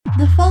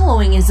The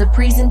following is a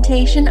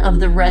presentation of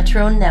the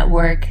Retro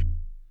Network.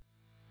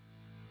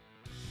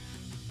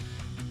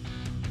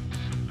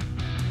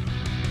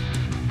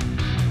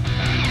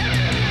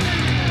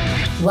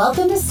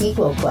 Welcome to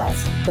Sequel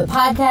Quest, the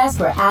podcast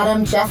where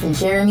Adam, Jeff, and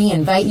Jeremy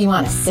invite you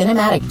on a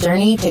cinematic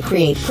journey to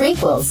create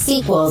prequels,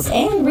 sequels,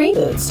 and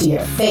reboots to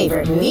your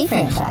favorite movie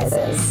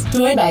franchises.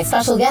 Joined by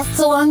special guests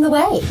along the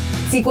way.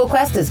 Sequel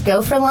Quest is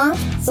go for launch,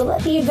 so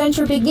let the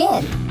adventure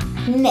begin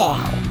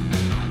now.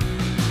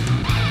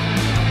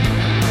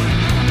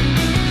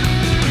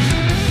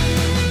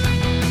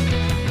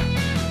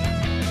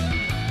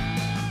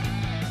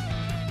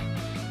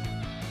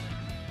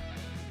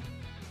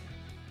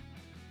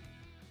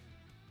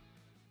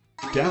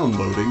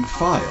 Downloading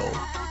file.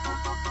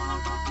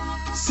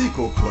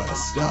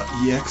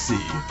 Sequelquest.exe.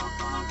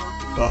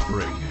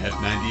 Buffering at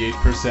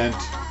 98%.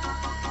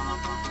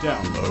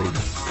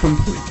 Download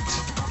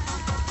complete.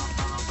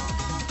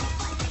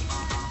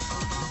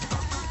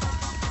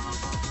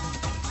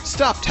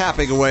 Stop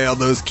tapping away on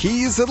those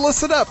keys and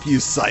listen up, you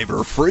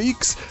cyber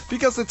freaks,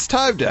 because it's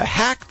time to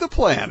hack the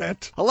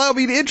planet. Allow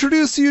me to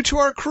introduce you to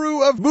our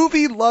crew of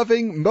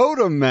movie-loving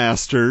modem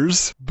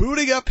masters,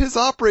 booting up his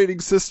operating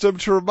system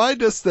to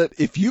remind us that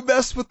if you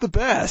mess with the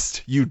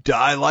best, you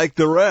die like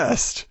the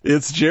rest.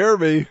 It's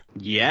Jeremy.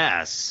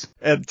 Yes.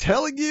 And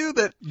telling you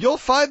that you'll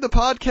find the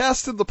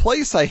podcast in the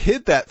place I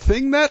hid that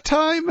thing that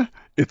time?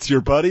 It's your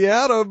buddy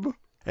Adam.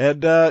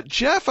 And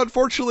Jeff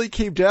unfortunately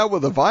came down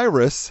with a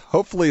virus.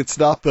 Hopefully it's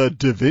not the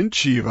Da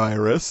Vinci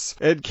virus,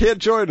 and can't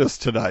join us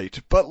tonight.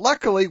 But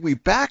luckily we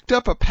backed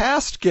up a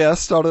past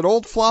guest on an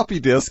old floppy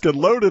disk and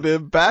loaded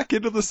him back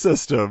into the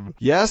system.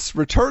 Yes,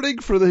 returning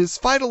for his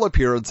final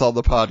appearance on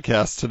the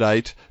podcast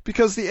tonight,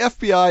 because the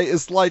FBI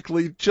is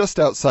likely just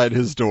outside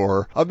his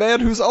door. A man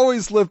who's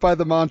always lived by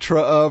the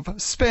mantra of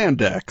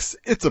spandex.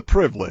 It's a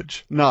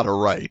privilege, not a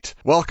right.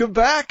 Welcome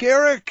back,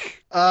 Eric!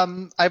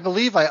 I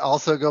believe I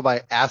also go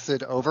by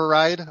Acid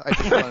Override. I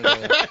just wanted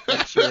to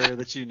make sure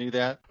that you knew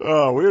that.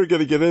 Oh, we're going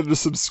to get into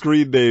some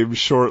screen names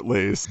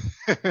shortly.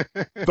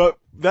 But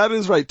that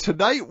is right.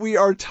 Tonight we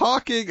are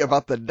talking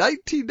about the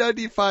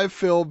 1995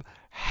 film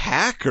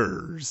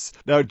Hackers.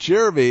 Now,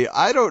 Jeremy,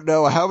 I don't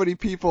know how many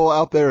people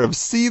out there have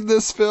seen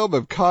this film,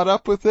 have caught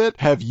up with it.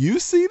 Have you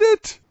seen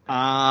it?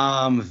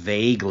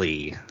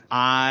 Vaguely.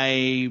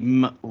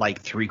 I'm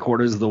like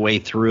 3/4 of the way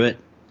through it.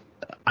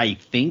 I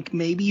think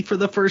maybe for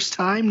the first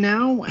time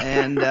now.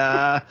 And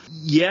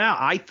yeah,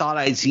 I thought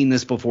I'd seen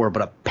this before,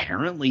 but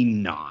apparently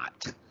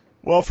not.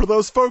 Well, for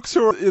those folks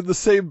who are in the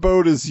same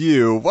boat as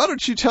you, why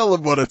don't you tell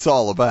them what it's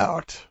all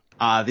about?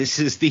 This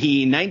is the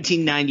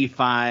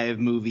 1995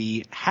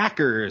 movie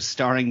Hackers,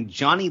 starring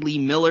Johnny Lee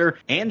Miller,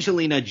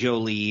 Angelina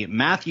Jolie,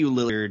 Matthew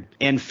Lillard,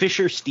 and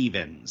Fisher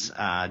Stevens.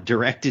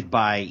 Directed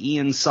by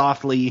Ian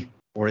Softly.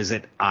 Or is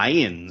it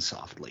Ian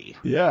Softly?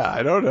 Yeah,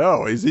 I don't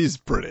know. He's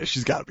British.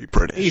 He's got to be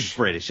British. He's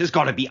British. It's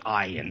got to be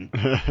Ian.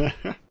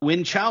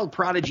 When child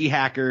prodigy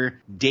hacker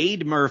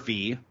Dade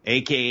Murphy,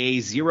 a.k.a.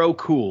 Zero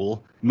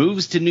Cool,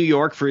 moves to New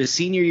York for his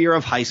senior year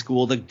of high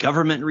school, the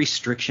government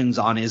restrictions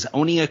on his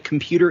owning a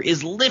computer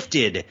is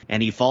lifted,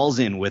 and he falls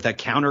in with a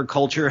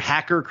counterculture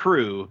hacker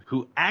crew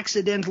who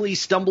accidentally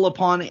stumble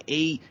upon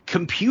a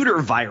computer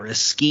virus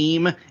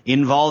scheme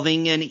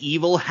involving an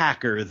evil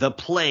hacker, the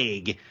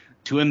Plague,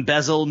 to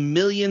embezzle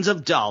millions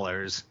of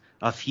dollars,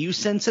 a few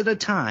cents at a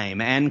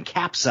time, and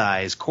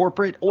capsize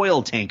corporate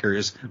oil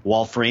tankers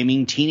while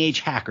framing teenage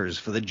hackers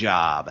for the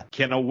job.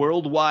 Can a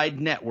worldwide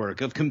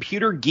network of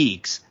computer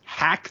geeks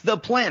hack the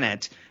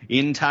planet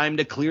in time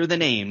to clear the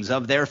names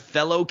of their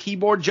fellow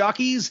keyboard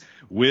jockeys?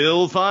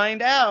 We'll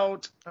find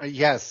out.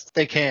 Yes,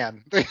 they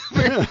can.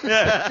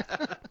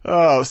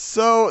 Oh,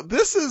 so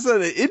this is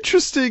an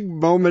interesting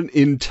moment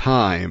in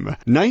time.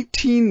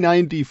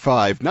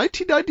 1995.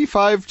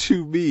 1995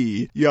 to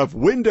me, you have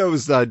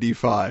Windows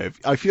 95.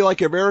 I feel like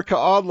America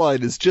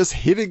Online is just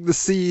hitting the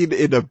scene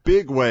in a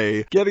big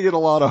way, getting in a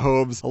lot of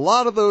homes. A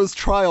lot of those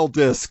trial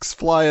discs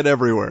flying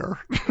everywhere.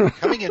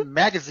 Coming in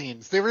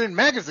magazines. They were in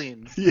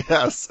magazines.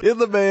 Yes, in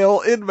the mail,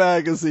 in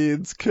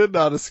magazines, could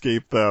not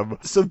escape them.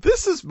 So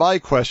this is my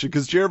question,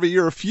 because Jeremy,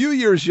 you're a few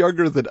years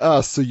younger than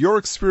us, so your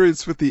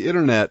experience with the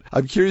internet,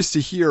 I'm curious to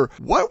hear,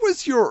 what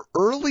was your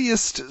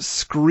earliest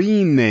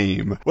screen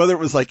name? Whether it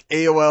was like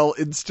AOL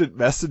Instant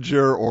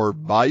Messenger or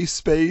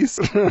MySpace?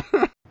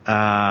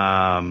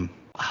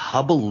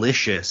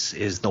 Hubblicious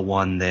is the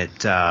one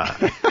that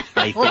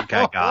I think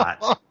I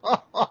got.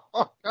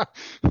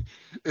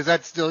 Is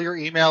that still your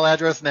email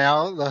address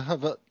now? Or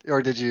have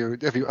you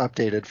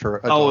updated for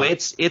adult? Oh,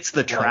 it's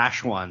the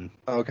trash one.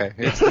 Okay.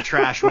 It's the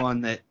trash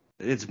one that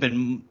it's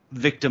been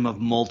victim of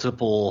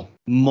multiple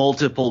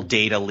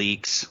data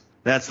leaks.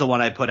 That's the one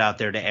I put out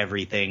there to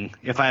everything.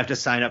 If I have to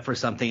sign up for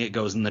something, it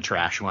goes in the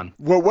trash one.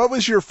 Well, what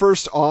was your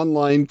first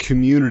online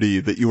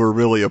community that you were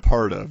really a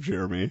part of,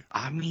 Jeremy?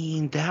 I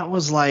mean, that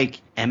was like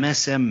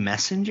MSN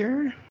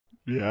Messenger?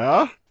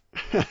 Yeah?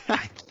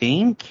 I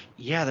think.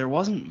 Yeah, there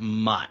wasn't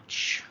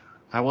much.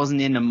 I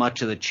wasn't into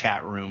much of the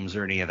chat rooms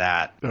or any of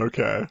that.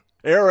 Okay.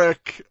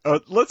 Eric,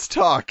 let's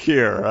talk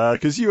here,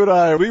 because you and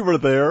I, we were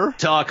there.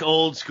 Talk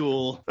old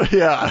school.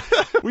 Yeah,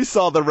 we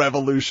saw the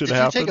revolution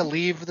happen. Did you take a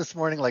leave this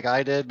morning like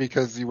I did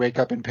because you wake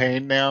up in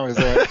pain now? Is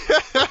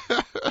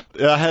that...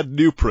 I had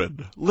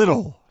Nuprin.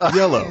 Little,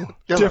 yellow,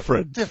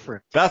 different.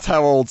 That's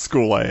how old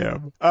school I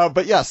am.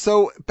 But yeah,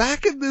 so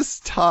back in this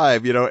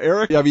time,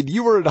 Eric, I mean,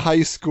 you were in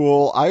high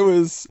school. I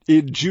was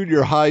in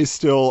junior high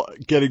still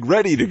getting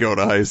ready to go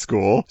to high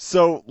school.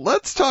 So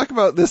let's talk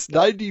about this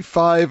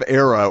 95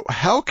 era.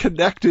 How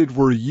connected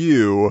were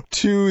you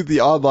to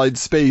the online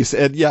space?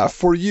 And yeah,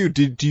 for you,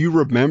 do you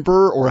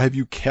remember or have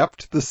you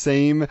kept the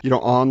same,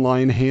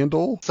 online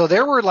handle? So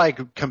there were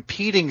like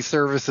competing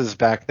services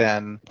back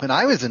then. When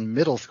I was in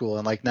middle school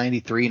in like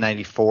 93,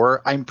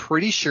 94, I'm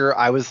pretty sure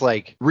I was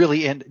like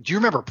really in. Do you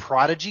remember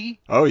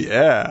Prodigy? Oh,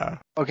 yeah.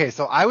 Okay,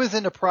 so I was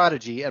into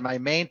Prodigy, and my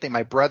main thing,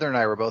 my brother and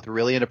I were both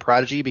really into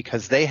Prodigy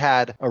because they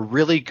had a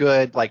really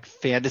good like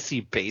fantasy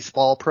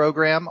baseball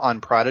program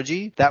on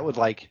Prodigy that would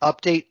like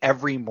update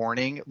every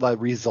morning the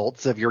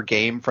results of your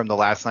game from the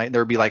last night.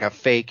 There would be like a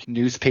fake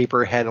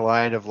newspaper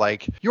headline of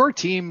like your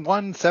team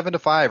won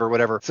 7-5 or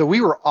whatever. So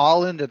we were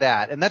all into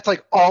that, and that's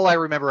like all I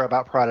remember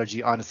about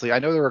Prodigy. Honestly, I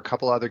know there were a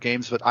couple other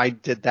games, but I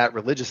did that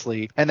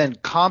religiously. And then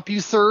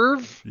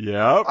CompuServe,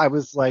 yeah, I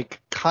was like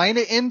kind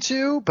of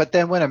into, but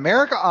then when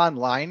America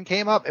Online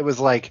came up, it was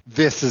like,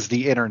 this is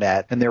the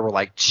internet. And there were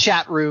like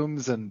chat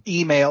rooms and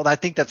email. I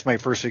think that's my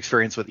first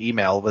experience with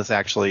email was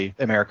actually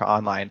America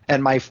Online.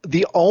 And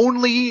the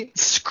only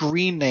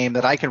screen name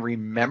that I can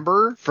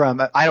remember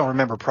from, I don't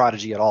remember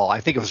Prodigy at all.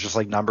 I think it was just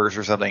like numbers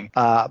or something.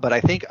 But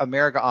I think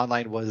America Online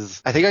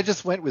I think I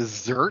just went with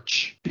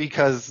Zurch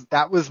because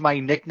that was my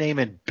nickname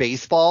in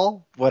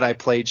baseball when I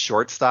played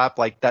shortstop.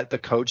 Like that, the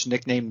coach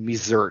nicknamed me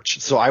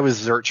Zurch. So I was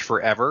Zurch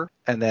forever.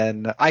 And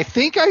then I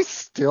think I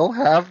still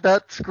have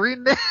that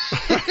screen name,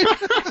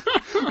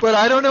 but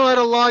I don't know how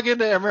to log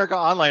into America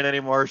Online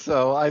anymore.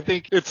 So I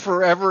think it's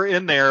forever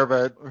in there,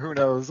 but who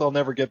knows? I'll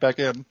never get back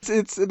in.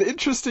 It's an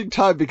interesting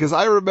time because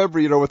I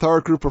remember, with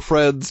our group of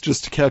friends,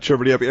 just to catch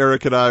everybody up,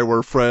 Eric and I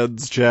were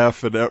friends,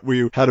 Jeff, and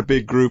we had a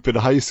big group in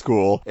high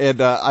school.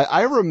 And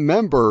I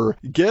remember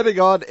getting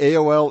on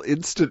AOL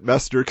Instant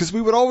Messenger because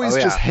we would always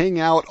just hang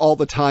out all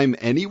the time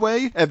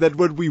anyway. And then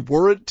when we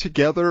weren't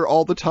together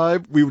all the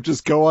time, we would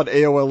just go on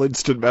AOL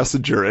Instant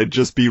Messenger and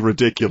just be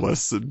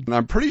ridiculous. And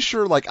I'm pretty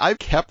sure, like, I've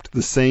kept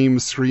the same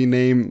screen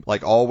name,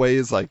 like,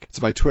 always. Like,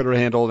 it's my Twitter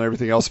handle and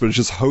everything else, but it's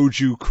just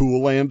Hoju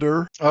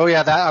Coolander. Oh,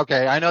 yeah,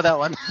 okay. I know that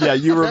one. Yeah,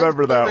 you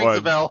remember that rings one.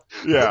 A bell.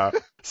 Yeah.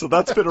 So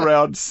that's been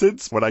around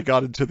since when I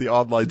got into the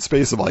online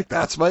space. I'm like,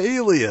 that's my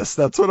alias.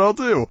 That's what I'll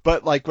do.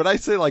 But like when I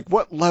say like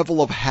what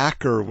level of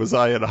hacker was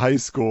I in high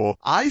school,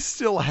 I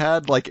still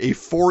had like a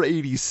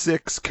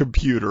 486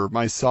 computer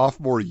my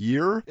sophomore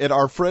year. And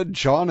our friend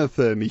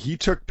Jonathan, he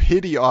took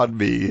pity on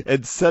me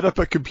and set up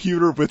a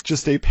computer with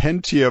just a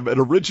Pentium, an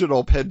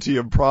original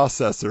Pentium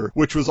processor,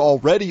 which was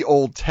already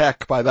old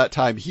tech by that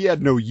time. He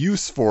had no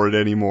use for it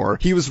anymore.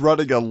 He was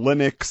running a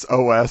Linux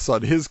OS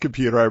on his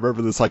computer. I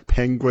remember this like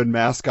penguin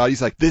mascot. He's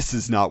like, this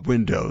is not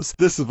Windows.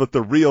 This is what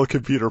the real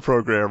computer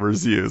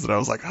programmers use. And I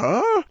was like,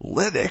 huh?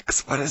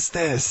 Linux? What is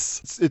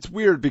this? It's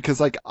weird because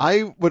like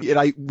and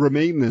I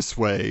remain this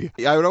way.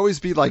 I would always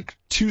be like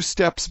 2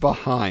 steps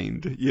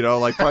behind,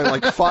 like probably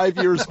like 5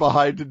 years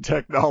behind in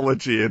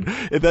technology. And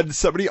then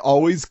somebody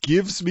always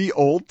gives me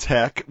old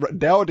tech.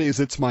 Nowadays,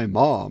 it's my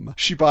mom.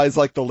 She buys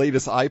like the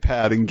latest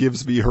iPad and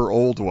gives me her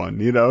old one.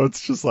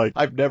 It's just like,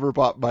 I've never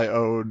bought my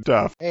own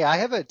stuff. Hey, I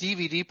have a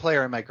DVD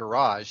player in my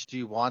garage. Do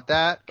you want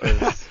that?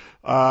 'Cause...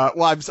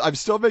 Well, I'm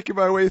still making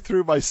my way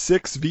through my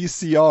 6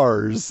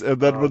 VCRs,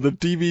 and then when the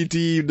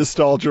DVD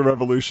nostalgia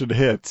revolution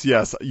hits,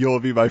 yes,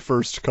 you'll be my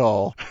first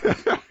call.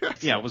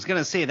 Yeah, I was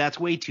going to say, that's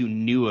way too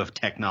new of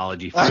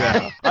technology for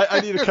yeah,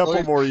 I need a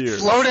couple more years.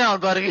 Slow down,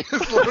 buddy.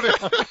 Slow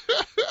down.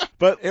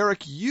 But,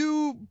 Eric,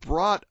 you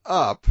brought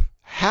up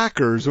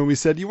hackers when we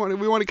said we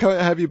want to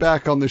have you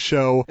back on the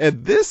show,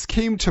 and this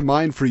came to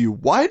mind for you.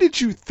 Why did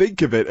you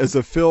think of it as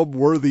a film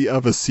worthy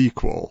of a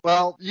sequel?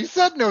 Well, you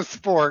said no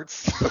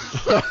sports.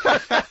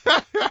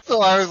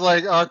 So I was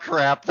like, oh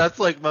crap, that's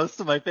like most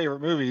of my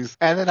favorite movies.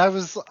 And then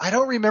I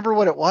don't remember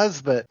what it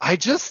was, but I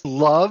just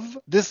love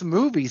this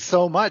movie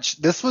so much.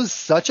 This was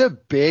such a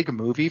big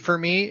movie for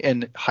me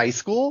in high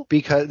school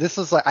because this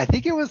was like, I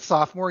think it was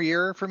sophomore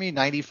year for me,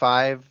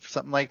 95,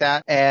 something like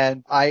that.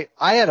 And I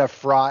had a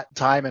fraught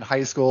time in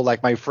high school.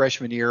 Like my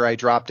freshman year, I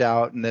dropped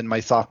out, and then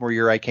my sophomore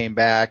year, I came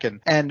back.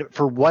 And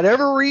for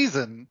whatever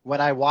reason, when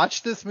I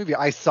watched this movie,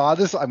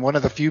 I'm one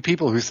of the few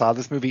people who saw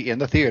this movie in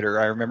the theater.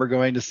 I remember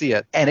going to see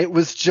it, and it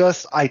was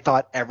I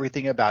thought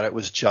everything about it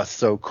was just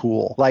so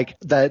cool. Like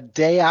the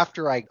day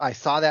after I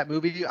saw that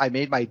movie, I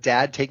made my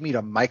dad take me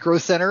to Micro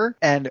Center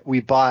and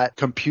we bought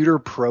computer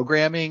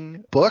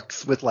programming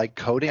books with like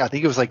coding. I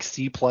think it was like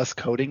C+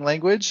 coding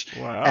language.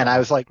 Wow. And I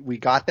was like, we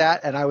got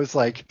that. And I was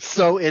like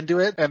so into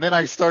it. And then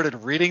I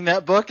started reading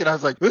that book and I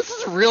was like, this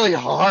is really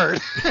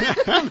hard.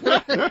 And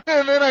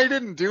then I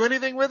didn't do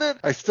anything with it.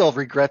 I still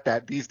regret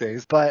that these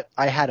days, but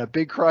I had a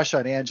big crush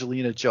on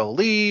Angelina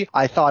Jolie.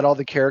 I thought all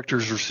the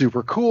characters were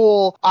super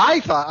cool. I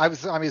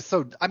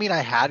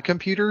had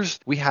computers.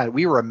 We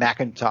were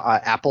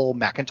a Apple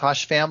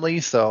Macintosh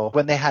family. So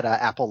when they had an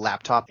Apple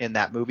laptop in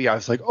that movie, I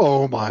was like,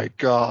 oh my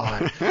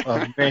God,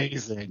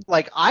 amazing.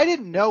 Like I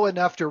didn't know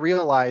enough to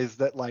realize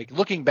that, like,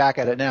 looking back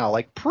at it now,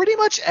 like pretty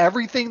much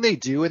everything they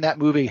do in that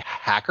movie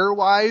hacker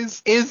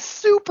wise is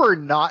super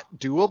not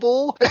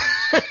doable.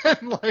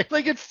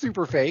 like it's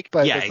super fake,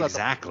 but yeah, it's not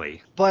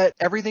exactly. but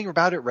everything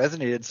about it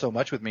resonated so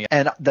much with me.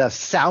 And the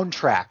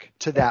soundtrack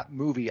to that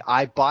movie,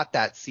 I bought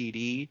that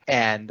CD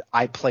and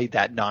I played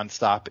that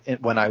nonstop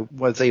when I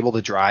was able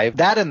to drive.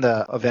 That and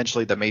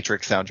eventually the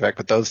Matrix soundtrack,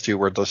 but those two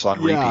were just on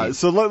repeat. Yeah,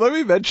 so let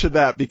me mention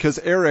that because,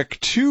 Eric,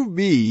 to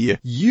me,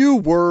 you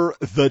were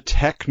the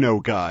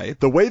techno guy.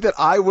 The way that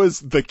I was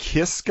the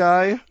Kiss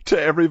guy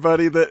to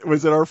everybody that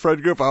was in our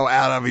friend group. Oh,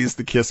 Adam, he's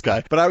the Kiss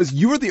guy. But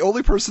you were the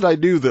only person I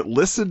knew that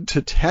listened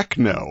to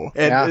techno.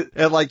 And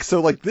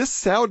this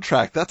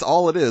soundtrack, that's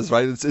all it is,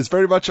 right? It's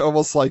very much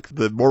almost like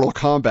the Mortal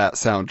Kombat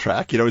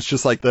soundtrack. You know, it's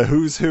just like the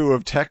who's who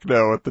of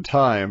techno at the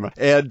time.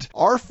 And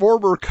our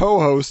former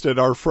co-host and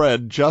our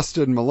friend,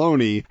 Justin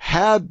Maloney,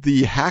 had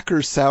the Hacker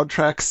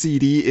soundtrack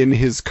CD in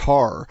his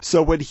car.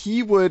 So when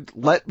he would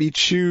let me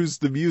choose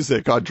the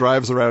music on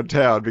drives around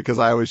town, because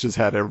I always just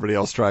had everybody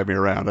else drive me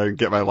around, I didn't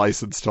get my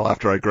license till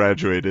after I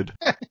graduated.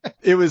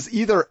 It was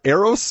either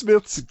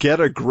Aerosmith's Get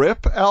a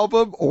Grip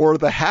album or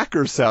the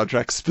Hacker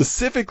soundtrack,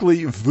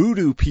 specifically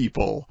Voodoo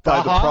People by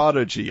The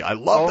Prodigy. I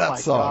love that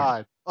song. Oh my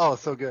God. Oh,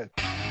 so good.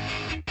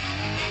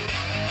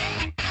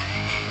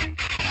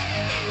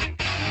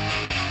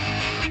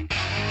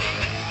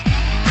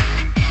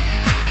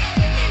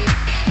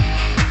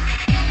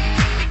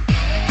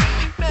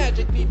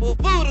 Magic people,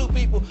 voodoo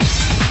people.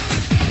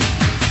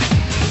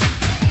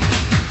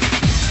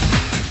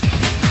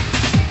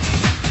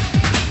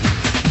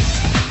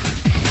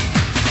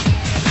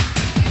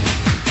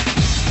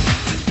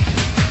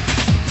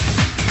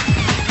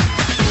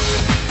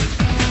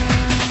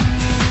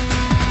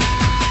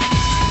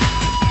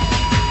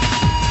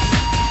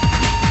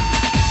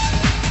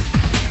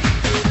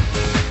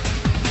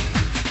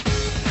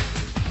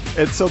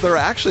 And so there are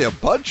actually a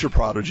bunch of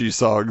Prodigy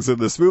songs in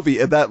this movie,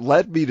 and that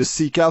led me to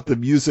seek out the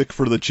music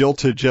for the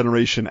Jilted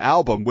Generation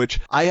album, which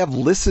I have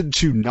listened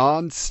to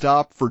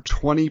nonstop for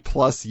 20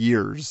 plus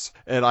years.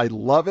 And I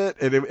love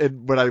it.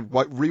 And when I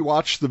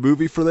rewatched the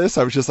movie for this,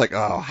 I was just like,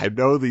 oh, I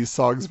know these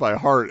songs by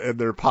heart, and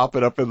they're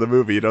popping up in the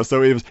movie, you know?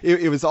 So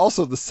it was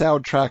also the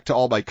soundtrack to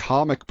all my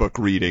comic book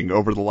reading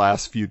over the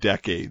last few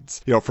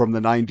decades, you know, from the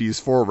 90s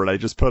forward. I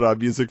just put on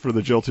music for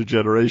the Jilted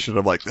Generation.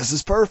 I'm like, this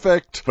is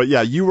perfect. But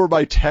yeah, you were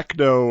my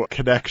techno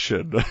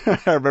connection.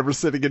 I remember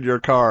sitting in your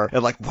car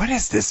and like, what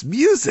is this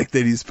music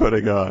that he's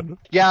putting on?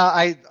 Yeah,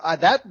 I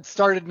that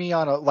started me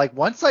on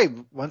once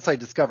I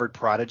discovered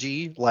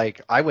Prodigy, like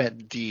I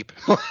went deep,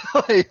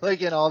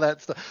 like in all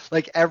that stuff.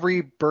 Like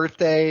every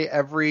birthday,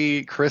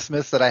 every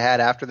Christmas that I had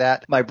after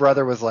that, my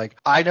brother was like,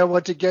 I know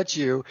what to get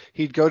you.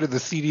 He'd go to the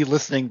CD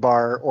listening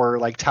bar or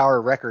like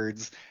Tower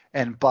Records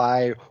and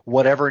buy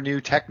whatever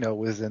new techno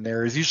was in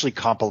there. It was usually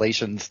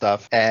compilation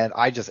stuff, and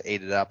I just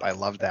ate it up. I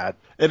loved that.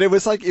 And it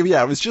was like,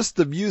 yeah, it was just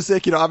the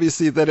music, you know,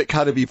 obviously then it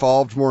kind of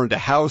evolved more into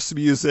house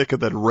music,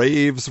 and then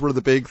raves were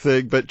the big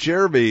thing. But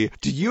Jeremy,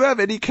 do you have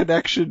any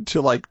connection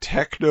to like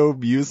techno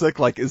music?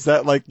 Like, is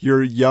that like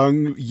your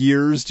young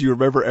years? Do you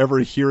remember ever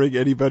hearing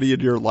anybody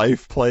in your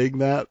life playing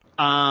that?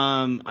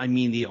 I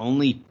mean, the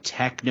only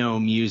techno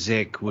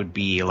music would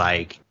be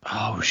like,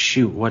 oh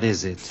shoot, what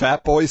is it?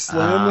 Fatboy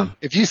Slim?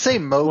 If you say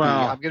Moby,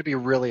 I'm going to be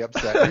really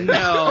upset.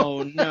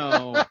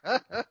 No.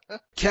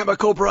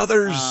 Chemical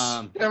Brothers.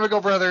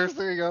 Chemical Brothers,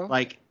 there you go.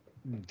 Like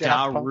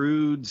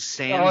Darude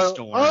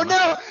Sandstorm. Oh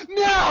no!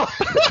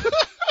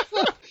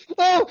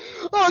 Oh,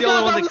 it's the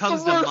only one that was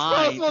comes the to worst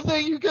mind. possible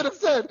thing you could have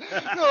said.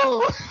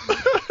 No.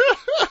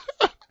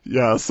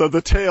 Yeah, so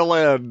the tail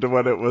end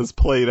when it was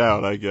played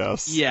out, I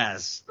guess.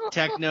 Yes,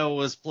 techno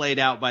was played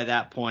out by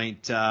that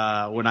point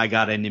when I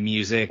got into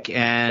music,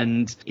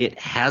 and it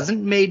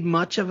hasn't made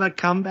much of a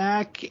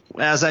comeback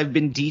as I've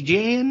been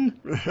DJing.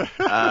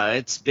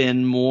 It's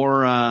been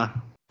more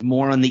on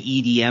the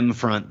EDM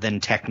front than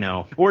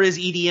techno. Or is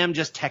EDM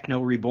just techno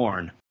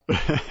reborn?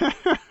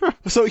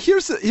 So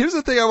here's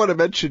the thing I want to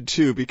mention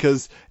too,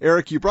 because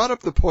Eric, you brought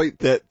up the point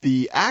that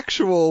the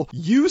actual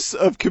use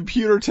of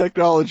computer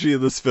technology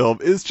in this film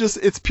is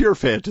it's pure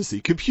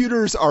fantasy.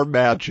 Computers are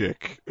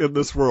magic in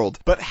this world.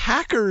 But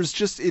hackers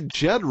just in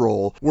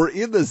general were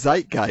in the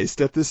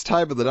zeitgeist at this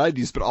time of the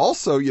 90s, but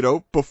also,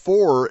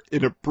 before,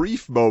 in a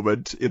brief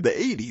moment in the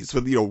 80s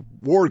with,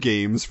 War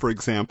Games, for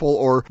example,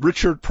 or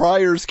Richard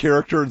Pryor's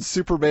character in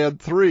Superman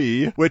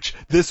 3, which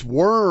this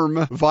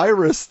worm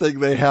virus thing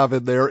they have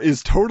in there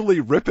is totally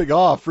ripping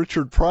off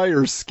Richard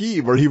Pryor's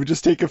scheme where he would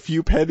just take a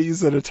few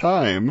pennies at a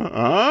time.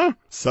 Huh?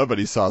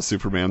 Somebody saw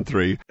Superman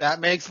 3.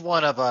 That makes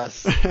one of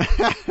us.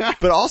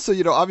 But also,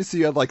 obviously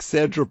you had like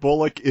Sandra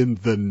Bullock in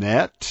The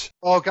Net.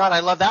 Oh God,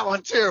 I love that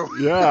one too.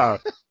 Yeah.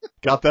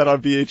 Got that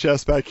on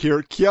VHS back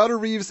here. Keanu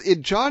Reeves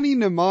in Johnny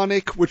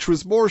Mnemonic, which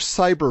was more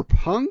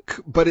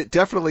cyberpunk, but it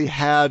definitely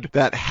had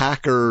that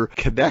hacker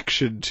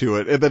connection to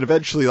it. And then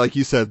eventually, like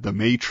you said, The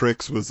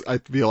Matrix was, I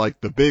feel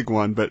like, the big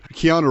one. But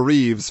Keanu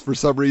Reeves, for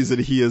some reason,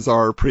 he is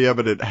our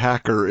preeminent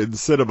hacker in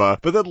cinema.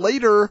 But then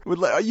later,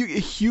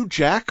 Hugh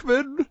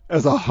Jackman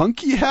as a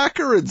hunky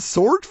hacker in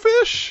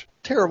Swordfish?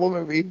 Terrible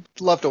movie.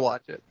 Love to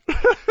watch it.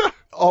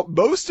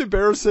 Most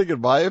embarrassing, in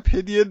my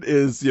opinion,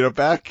 is,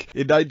 back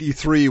in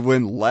 93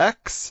 when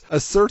Lex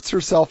asserts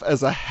herself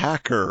as a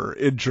hacker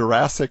in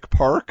Jurassic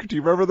Park. Do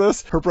you remember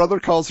this? Her brother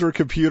calls her a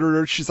computer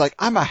nerd. She's like,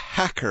 I'm a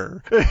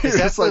hacker. Is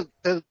that like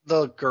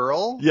the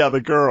girl? Yeah,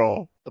 the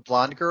girl. The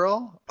blonde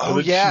girl? Oh,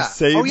 yeah. She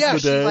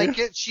saves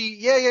the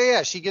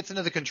day. She gets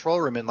into the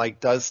control room and like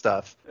does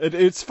stuff.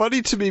 It's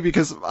funny to me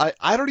because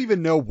I don't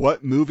even know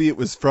what movie it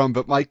was from,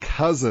 but my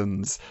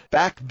cousins,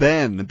 back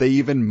then, they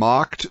even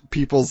mocked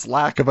people's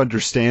lack of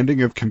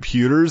understanding of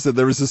computers. And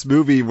there was this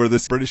movie where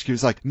this British kid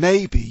was like,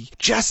 maybe,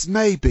 just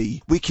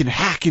maybe, we can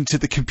hack into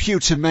the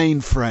computer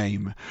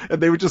mainframe.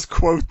 And they would just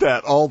quote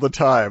that all the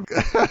time.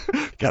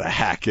 Gotta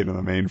hack into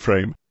the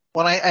mainframe.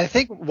 Well, I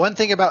think one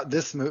thing about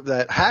this movie,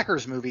 that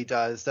Hackers movie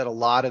does that a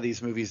lot of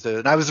these movies do,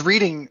 and I was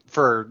reading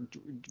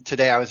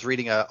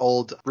an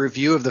old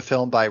review of the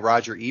film by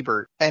Roger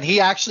Ebert, and he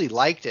actually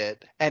liked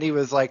it, and he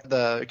was like,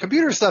 the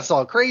computer stuff's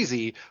all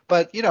crazy,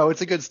 but,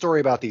 it's a good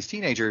story about these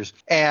teenagers.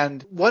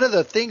 And one of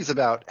the things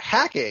about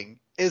hacking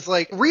is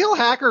like real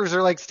hackers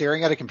are like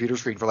staring at a computer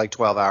screen for like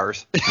 12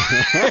 hours.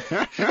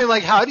 And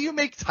like, how do you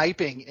make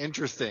typing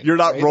interesting? You're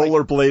not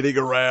rollerblading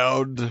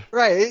around.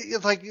 Right.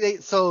 It's like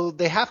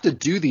they have to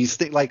do these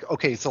things like,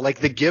 okay, so like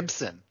the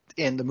Gibson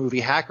in the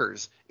movie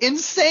Hackers.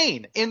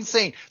 Insane.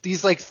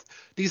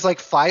 These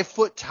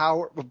 5-foot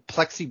tower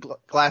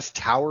plexiglass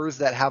towers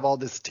that have all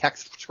this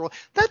text scroll.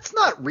 That's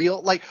not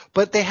real.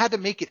 But they had to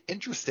make it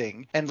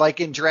interesting. And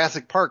like in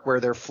Jurassic Park where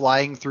they're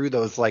flying through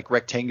those like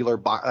rectangular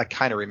I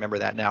kind of remember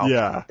that now.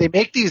 Yeah. They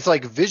make these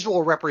like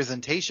visual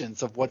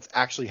representations of what's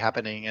actually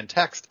happening in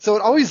text. So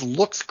it always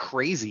looks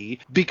crazy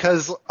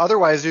because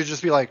otherwise you'd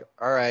just be like,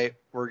 all right,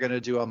 we're going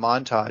to do a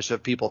montage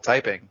of people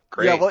typing.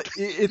 Great. Yeah, well,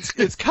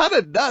 it's kind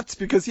of nuts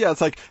because, it's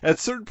like at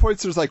certain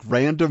points there's like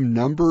random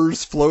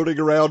numbers floating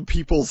around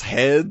people's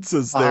heads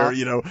as they're,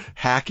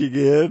 hacking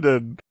in.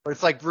 And or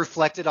it's like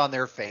reflected on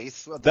their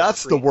face.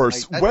 That's the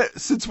worst.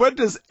 Since when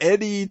does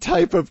any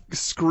type of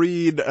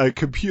screen, a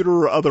computer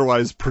or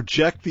otherwise,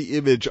 project the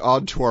image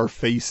onto our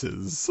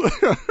faces?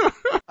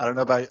 I don't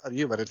know about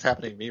you, but it's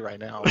happening to me right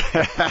now.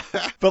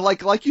 But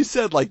like you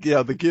said,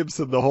 the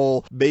Gibson, the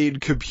whole main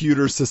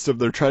computer system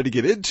they're trying to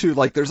get into,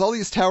 there's all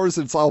these towers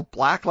and it's all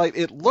blacklight.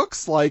 It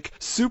looks like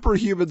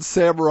Superhuman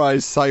Samurai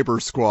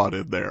Cyber Squad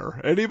in there.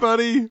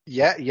 Anybody?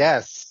 Yeah,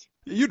 yes.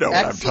 You know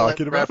what I'm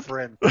talking about.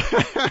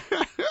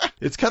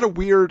 It's kind of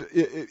weird.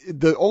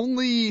 The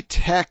only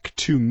tech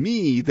to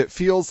me that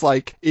feels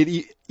like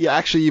it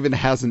actually even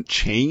hasn't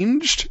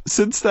changed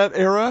since that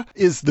era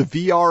is the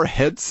VR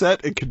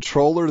headset and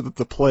controller that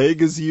the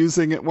Plague is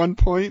using at one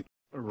point.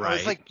 Right.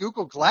 It's like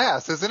Google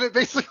Glass, isn't it,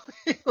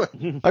 basically?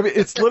 I mean,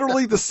 it's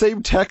literally the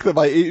same tech that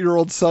my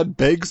 8-year-old son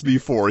begs me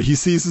for. He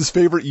sees his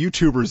favorite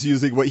YouTubers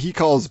using what he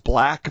calls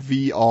black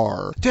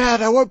VR.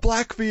 Dad, I want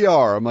black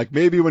VR. I'm like,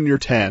 maybe when you're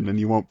 10 and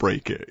you won't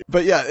break it.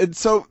 But yeah, and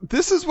so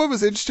this is what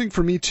was interesting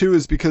for me too,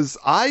 is because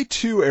I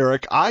too,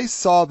 Eric, I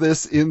saw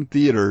this in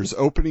theaters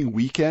opening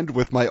weekend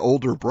with my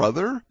older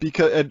brother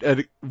because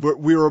and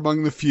we were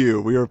among the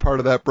few. We were part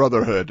of that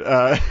brotherhood.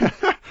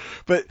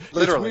 But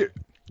literally.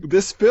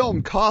 This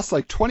film cost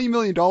like $20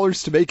 million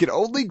to make. It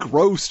only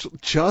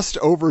grossed just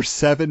over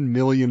 $7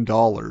 million.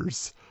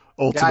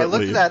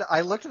 Ultimately. Yeah, I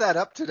looked that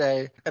up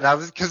today,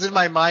 and because in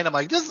my mind I'm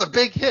like, this is a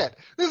big hit.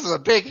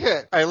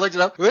 I looked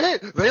it up.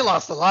 They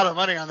lost a lot of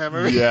money on that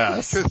movie.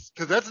 Yes,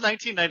 because that's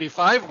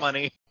 1995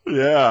 money.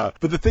 Yeah,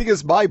 but the thing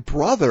is, my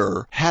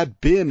brother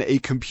had been a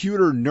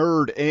computer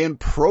nerd and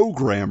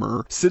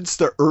programmer since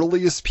the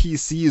earliest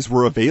PCs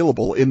were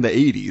available in the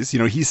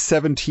 80s. He's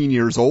 17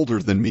 years older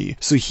than me.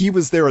 So he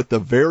was there at the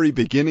very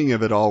beginning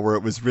of it all where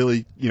it was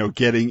really,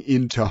 getting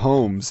into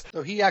homes.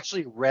 So he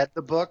actually read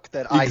the book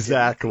that I did.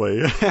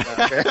 Exactly.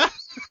 Okay.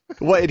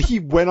 Well, and he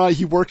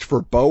worked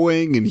for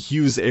Boeing and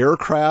Hughes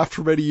Aircraft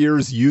for many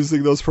years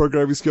using those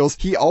programming skills.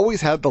 He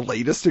always had the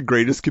latest and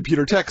greatest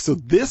computer tech. So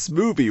this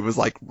movie was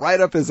like right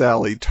up his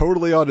alley,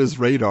 totally on his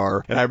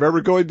radar. And I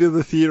remember going to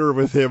the theater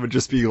with him and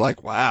just being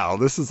like, wow,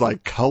 this is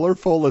like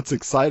colorful. It's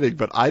exciting,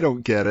 but I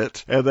don't get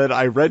it. And then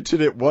I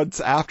rented it once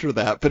after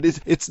that. But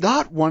it's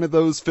not one of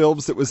those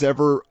films that was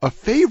ever a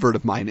favorite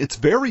of mine. It's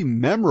very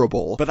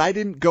memorable, but I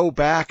didn't go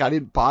back. I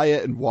didn't buy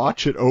it and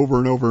watch it over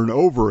and over and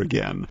over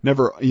again.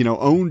 Never,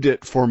 owned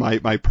it for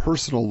my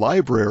personal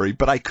library,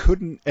 but I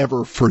couldn't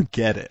ever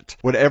forget it.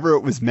 Whenever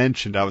it was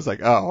mentioned, I was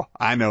like, oh,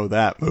 I know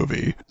that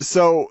movie.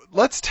 So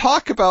let's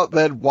talk about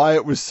then why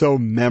it was so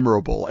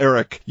memorable.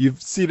 Eric,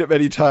 you've seen it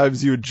many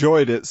times. You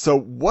enjoyed it. So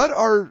what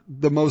are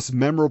the most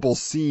memorable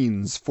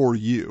scenes for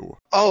you?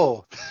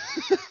 Oh,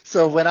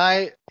 so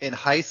in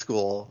high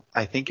school,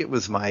 I think it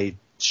was my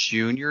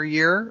junior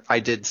year, I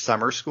did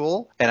summer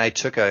school and I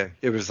took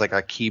it was like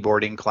a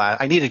keyboarding class.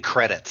 I needed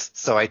credits.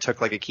 So I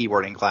took like a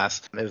keyboarding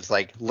class. It was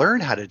like,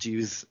 learn how to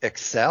use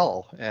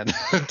Excel and,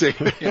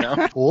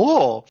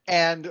 cool.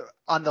 And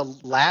on the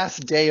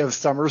last day of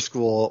summer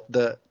school,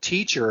 the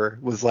teacher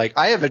was like,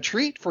 I have a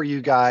treat for you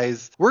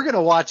guys. We're going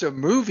to watch a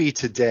movie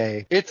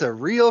today. It's a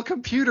real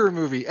computer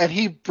movie. And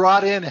he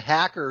brought in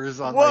Hackers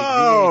on like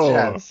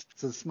VHS.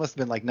 So this must have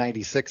been like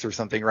 96 or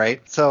something,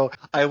 right? So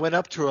I went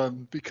up to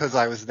him because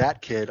I was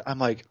that kid. I'm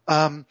like,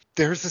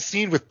 there's a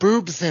scene with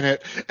boobs in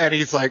it. And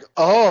he's like,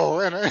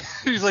 oh, and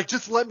he's like,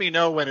 just let me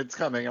know when it's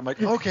coming. I'm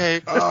like,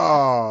 okay.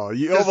 Oh,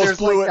 you almost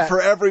blew it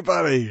for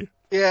everybody.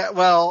 Yeah.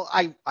 Well,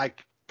 I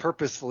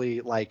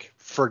purposefully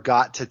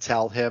forgot to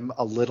tell him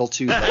a little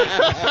too late.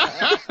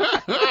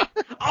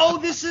 Oh,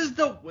 this is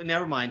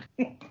never mind.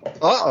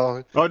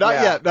 Uh-oh. Oh, not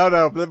yet.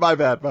 No. My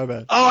bad.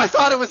 Oh, I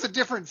thought it was a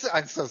different.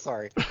 I'm so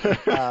sorry.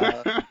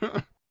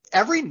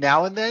 Every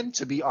now and then,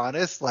 to be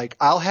honest,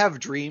 I'll have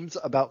dreams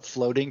about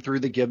floating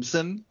through the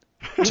Gibson.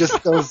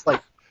 Just those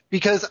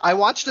because I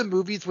watched the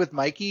Movies with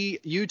Mikey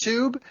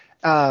YouTube.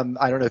 I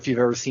don't know if you've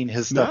ever seen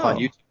his stuff on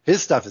YouTube.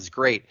 His stuff is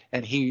great.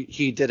 And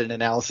he did an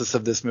analysis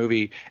of this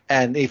movie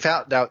and they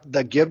found out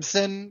the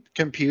Gibson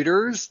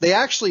computers,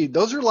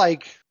 those are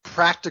like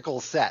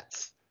practical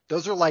sets.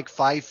 Those are like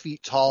 5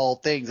 feet tall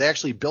things. They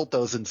actually built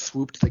those and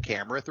swooped the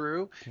camera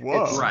through.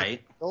 Whoa.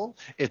 Right.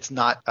 It's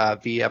not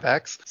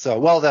VFX.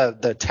 So,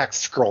 the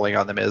text scrolling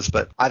on them is,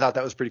 but I thought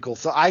that was pretty cool.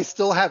 So I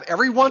still have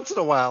every once in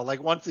a while,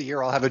 once a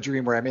year, I'll have a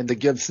dream where I'm in the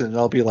Gibson and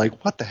I'll be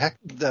like, what the heck?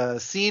 The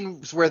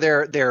scenes where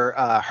they're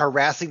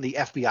harassing the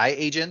FBI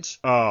agent.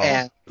 Oh,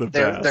 and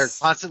they're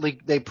constantly,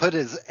 they put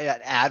an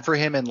ad for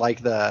him in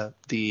the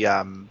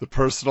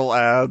personal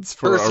ads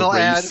for personal a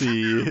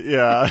racy,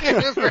 yeah.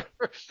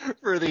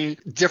 for the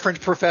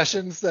different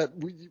professions that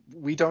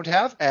we don't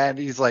have. And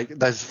he's like,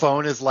 his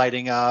phone is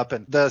lighting up,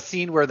 and the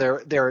scene where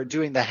they're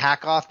doing the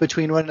hack off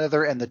between one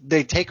another and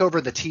they take over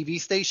the TV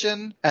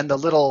station and the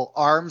little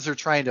arms are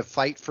trying to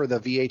fight for the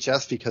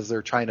VHS because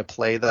they're trying to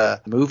play the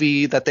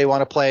movie that they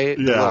want to play.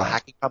 The little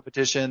hacking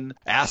competition.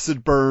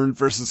 Acid Burn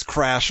versus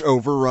Crash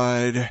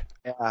Override.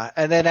 Yeah,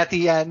 and then at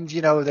the end,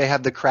 they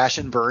have the crash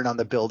and burn on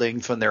the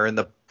buildings when they're in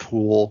the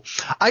pool.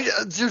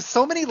 There's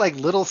so many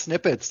little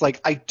snippets.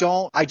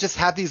 I just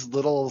have these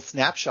little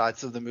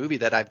snapshots of the movie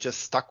that I've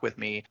just stuck with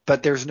me.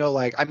 But there's no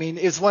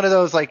it's one of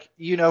those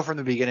from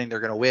the beginning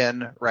they're gonna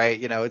win,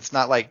 right? It's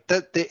not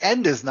the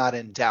end is not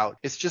in doubt.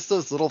 It's just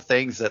those little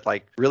things that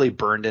really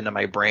burned into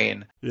my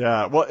brain.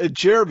 Yeah, well,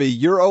 Jeremy,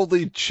 you're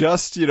only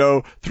just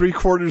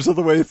 3/4 of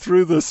the way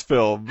through this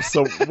film.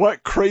 So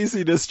what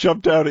craziness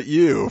jumped out at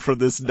you from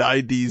this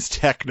 90s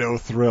techno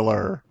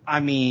thriller? I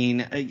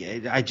mean,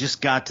 I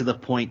just got to the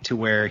point to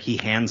where he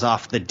hands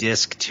off the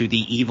disc to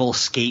the evil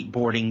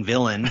skateboarding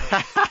villain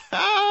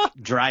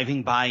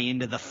driving by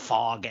into the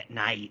fog at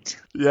night.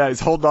 Yeah, he's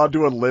holding on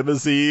to a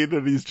limousine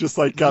and he's just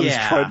got his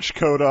trench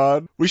coat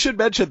on. We should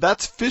mention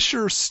that's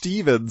Fisher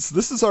Stevens.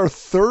 This is our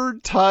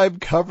third time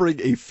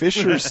covering a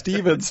Fisher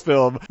Stevens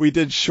film. We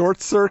did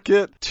Short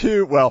Circuit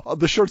 2,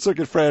 the Short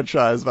Circuit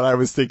franchise, but I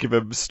was thinking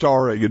of him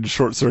starring in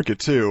Short Circuit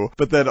 2.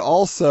 But then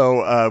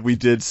also we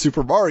did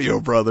Super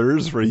Mario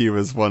Brothers, where he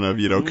was one of,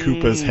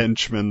 Koopa's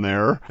henchmen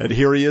there. And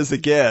here he is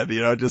again,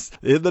 just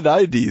in the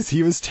 90s.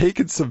 He was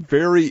taking some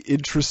very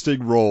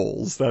interesting roles.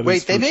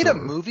 Wait, they made a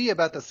movie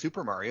about the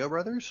Super Mario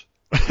Brothers?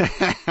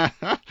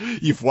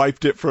 You've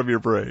wiped it from your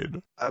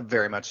brain.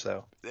 Very much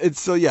so. And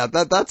so, yeah,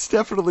 that's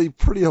definitely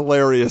pretty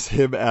hilarious,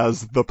 him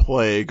as the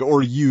Plague,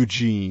 or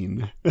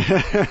Eugene.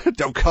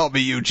 Don't call me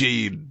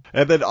Eugene.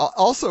 And then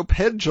also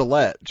Penn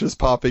Jillette just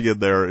popping in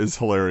there is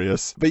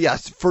hilarious. But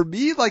yes, for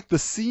me, the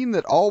scene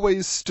that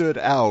always stood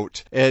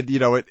out, and,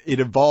 it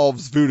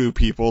involves voodoo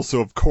people, so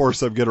of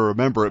course I'm going to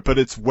remember it, but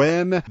it's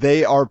when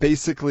they are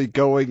basically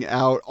going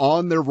out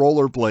on their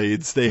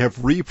rollerblades. They have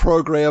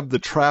reprogrammed the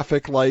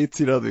traffic lights,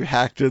 they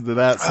hacked into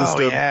that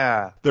system. Oh,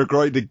 yeah. They're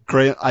going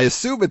to I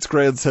assume it's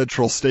Grand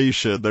Central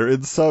Station. They're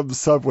in some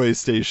subway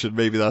station.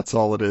 Maybe that's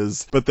all it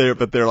is. But they're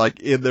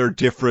in their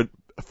different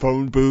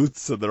phone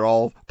booths, and they're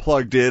all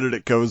plugged in, and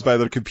it goes by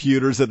their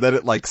computers, and then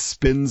it like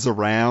spins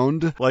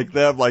around like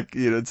them. Like,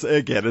 you know,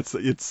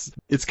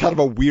 it's kind of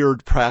a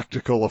weird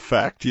practical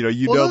effect. You know,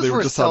 they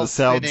were just on a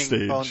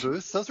soundstage. Phone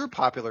booths. Those were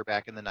popular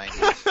back in the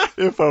 90s.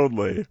 If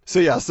only. So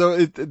yeah,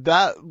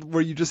 that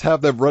where you just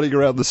have them running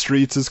around the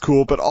streets is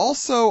cool, but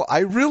also I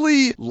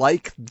really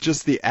like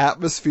just the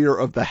atmosphere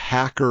of the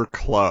hacker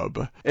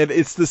club. And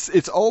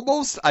it's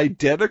almost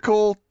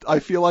identical, I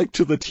feel like,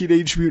 to the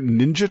Teenage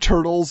Mutant Ninja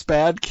Turtles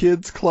Bad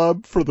Kids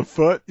Club for the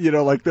foot, you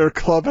know, like their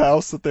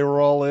clubhouse that they were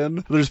all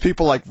in. There's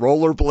people like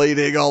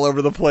rollerblading all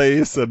over the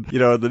place, and, you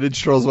know, the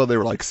Ninja Turtles one, they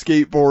were like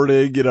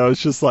skateboarding, you know,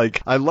 it's just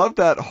like, I love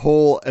that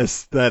whole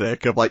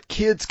aesthetic of like,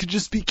 kids could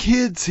just be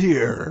kids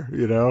here,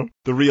 you know,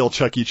 the real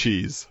Chuck E.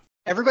 Cheese.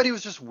 Everybody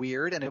was just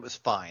weird, and it was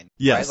fine.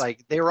 Yes. Right?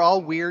 Like, they were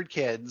all weird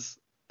kids.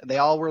 They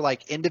all were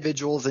like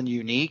individuals and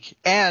unique.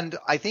 And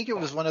I think it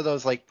was one of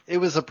those, like, it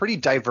was a pretty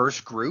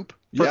diverse group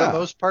for the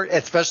most part,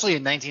 especially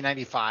in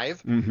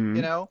 1995,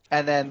 you know?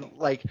 And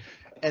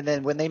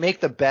then when they make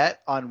the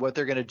bet on what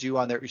they're going to do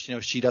on their, you know,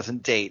 she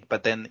doesn't date,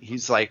 but then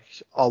he's like,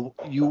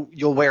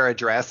 you'll wear a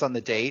dress on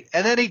the date.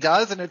 And then he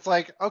does. And it's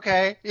like,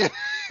 okay.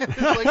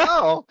 It's like,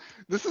 oh,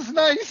 this is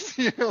nice.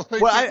 You know,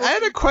 like, well, I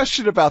had a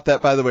question about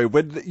that, by the way.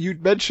 When you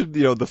mentioned,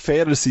 you know, the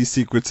fantasy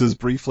sequences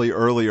briefly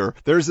earlier,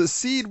 there's a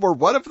scene where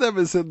one of them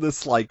is in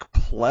this like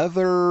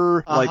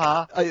pleather,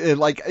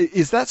 like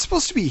is that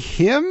supposed to be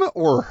him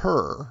or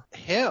her?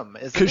 Him,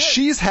 isn't it? Because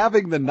she's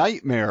having the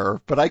nightmare,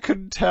 but I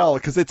couldn't tell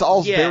because it's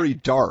all very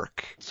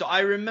dark. So I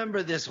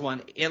remember this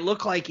one. It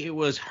looked like it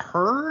was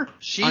her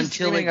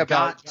until it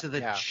got to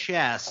the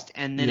chest,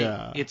 and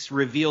then it's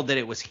revealed that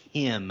it was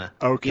him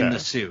in the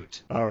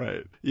suit. All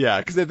right.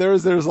 Yeah, because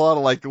there's a lot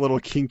of like little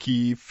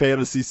kinky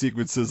fantasy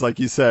sequences, like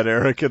you said,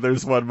 Eric, and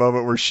there's one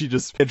moment where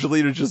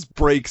Angelina just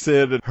breaks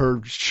in and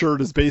her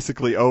shirt is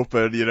basically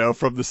open, you know,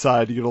 from the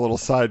side. You get a little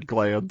side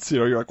glance, you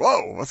know, you're like,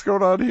 whoa, what's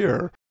going on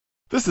here?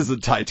 This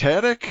isn't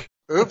Titanic.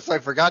 Oops, I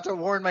forgot to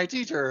warn my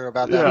teacher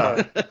about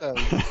that.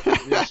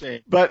 Yeah.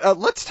 But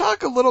let's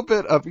talk a little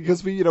bit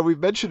because we've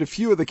mentioned a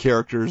few of the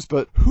characters,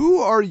 but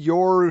who are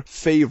your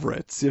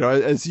favorites? You know,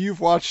 as you've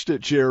watched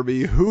it,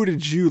 Jeremy, who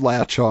did you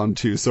latch on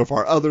to so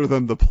far, other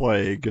than the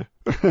Plague?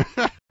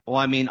 Well,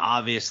 I mean,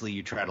 obviously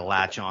you try to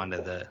latch on to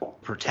the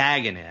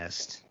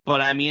protagonist,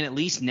 but I mean, at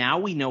least now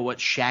we know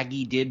what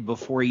Shaggy did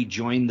before he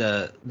joined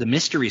the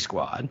Mystery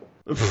Squad.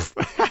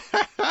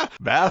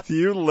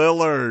 Matthew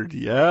Lillard,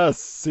 yes,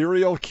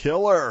 serial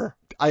killer.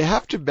 I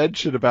have to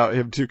mention about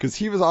him, too, because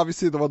he was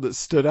obviously the one that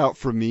stood out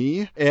for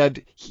me,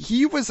 and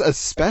he was a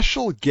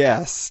special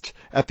guest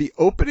at the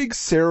opening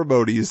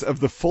ceremonies of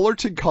the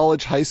Fullerton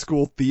College High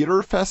School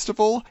Theater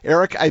Festival.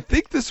 Eric, I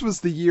think this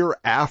was the year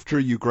after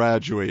you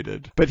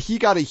graduated, but he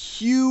got a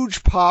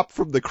huge pop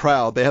from the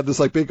crowd. They had this,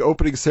 like, big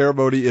opening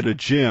ceremony in a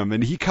gym,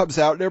 and he comes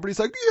out, and everybody's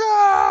like,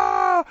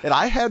 yeah! And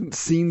I hadn't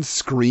seen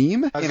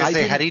Scream. I was going to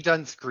say, had he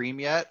done Scream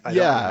yet? I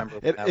don't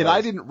remember. And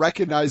I didn't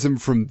recognize him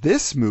from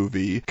this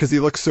movie, because he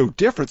looks so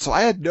different. So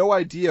I had no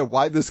idea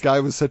why this guy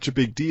was such a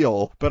big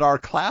deal. But our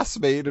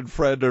classmate and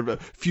friend, or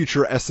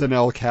future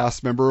SNL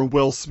cast member,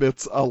 Will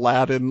Smith's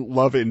Aladdin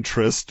love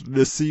interest,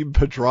 Nasim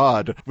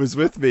Pedrad, was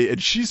with me,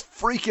 and she's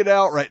freaking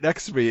out right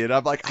next to me. And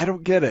I'm like, I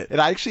don't get it.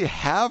 And I actually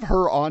have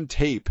her on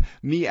tape,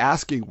 me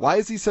asking, why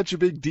is he such a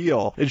big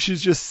deal? And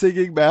she's just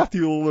singing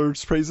Matthew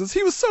Lillard's praises.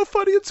 He was so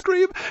funny in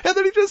Scream, and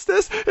then he does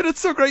this, and it's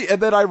so great.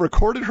 And then I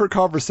recorded her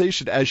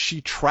conversation as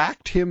she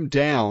tracked him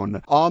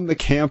down on the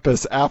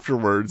campus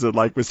afterwards and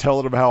like was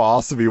telling him how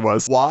awesome he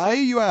was. Why,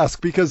 you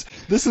ask? Because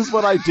this is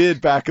what I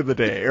did back in the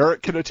day.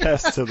 Eric can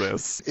attest to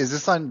this. Is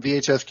this on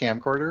VHS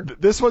camcorder?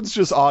 This one's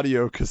just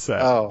audio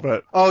cassette.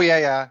 Oh,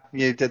 yeah.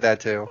 You did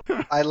that too.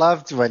 I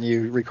loved when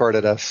you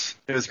recorded us.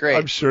 It was great.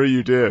 I'm sure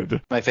you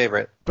did. My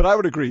favorite. But I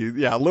would agree.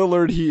 Yeah,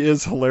 Lillard, he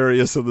is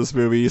hilarious in this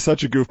movie. He's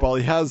such a goofball.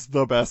 He has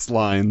the best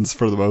lines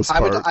for the most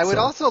part. I would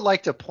also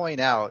like to point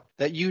out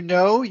that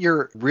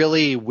you're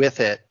really with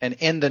it and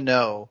in the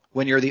know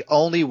when you're the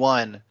only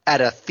one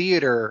at a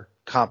theater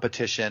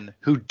competition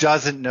who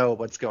doesn't know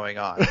what's going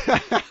on.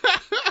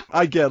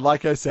 Again,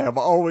 like I say, I'm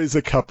always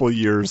a couple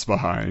years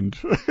behind.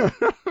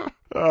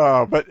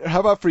 But how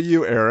about for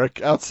you,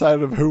 Eric?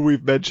 Outside of who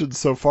we've mentioned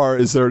so far,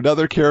 is there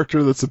another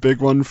character that's a big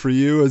one for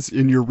you as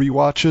in your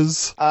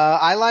rewatches?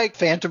 I like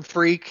Phantom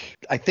Freak.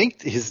 I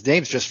think his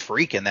name's just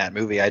Freak in that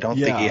movie. I don't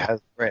think he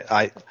has.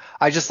 I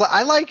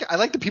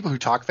like the people who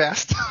talk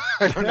fast.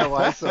 I don't know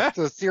why.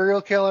 So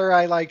serial killer,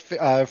 I like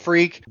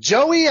Freak.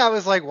 Joey, I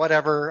was like,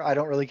 whatever. I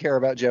don't really care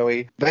about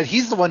Joey, but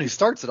he's the one who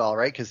starts it all,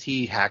 right? Because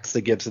he hacks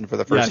the Gibson for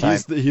the first time.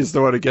 He's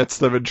the one who gets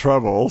them in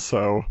trouble.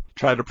 So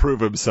trying to prove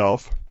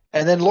himself.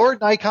 And then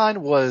Lord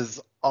Nikon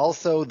was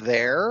also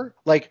there.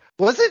 Like,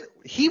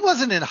 he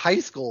wasn't in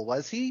high school,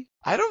 was he?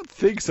 I don't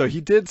think so.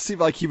 He did seem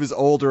like he was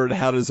older and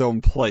had his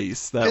own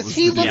place.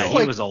 He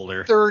was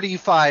older.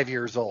 35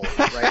 years old,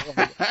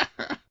 right?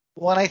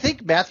 Well, and I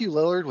think Matthew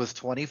Lillard was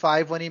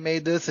 25 when he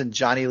made this, and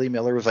Johnny Lee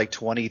Miller was like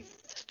 23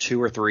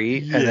 2 or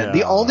 3. And then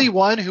the only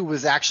one who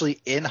was actually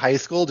in high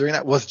school during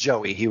that was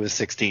Joey. He was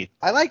 16.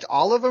 I liked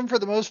all of them for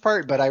the most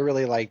part, but I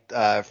really liked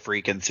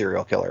Freak and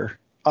Serial Killer.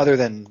 Other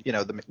than,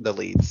 the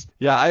leads.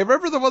 Yeah, I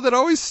remember the one that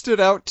always stood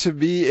out to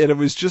me, and it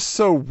was just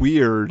so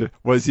weird,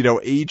 was,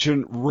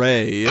 Agent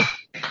Ray,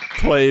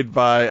 played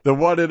by the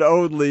one and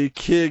only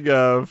king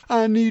of,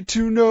 I need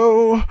to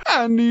know,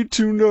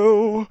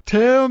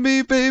 tell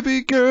me,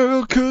 baby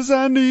girl, 'cause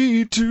I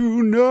need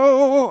to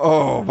know.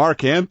 Oh,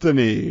 Mark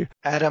Anthony.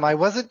 Adam, I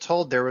wasn't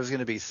told there was going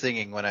to be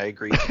singing when I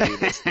agreed to do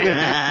this.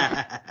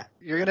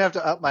 You're going to have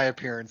to up my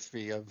appearance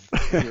fee of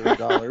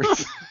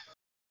 $0.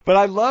 But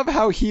I love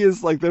how he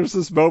is like, there's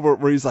this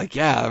moment where he's like,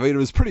 yeah, I mean, it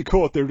was pretty cool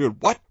what they were doing.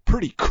 What?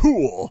 Pretty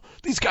cool?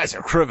 These guys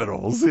are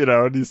criminals,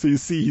 and you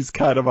see he's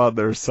kind of on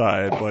their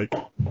side, like.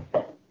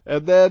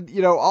 And then,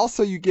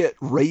 also you get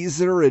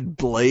Razor and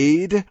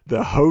Blade,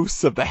 the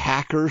hosts of the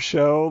Hacker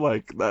Show.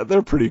 Like,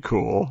 they're pretty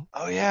cool.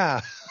 Oh,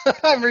 yeah.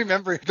 I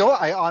remember.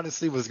 I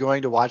honestly was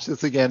going to watch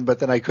this again, but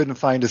then I couldn't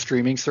find a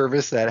streaming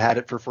service that had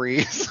it for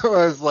free. So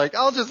I was like,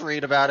 I'll just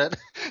read about it.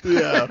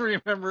 Yeah. I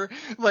remember.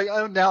 Like,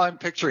 now I'm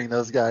picturing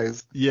those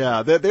guys.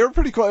 Yeah, they were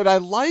pretty cool. And I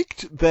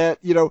liked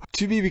that,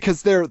 to me,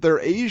 because they're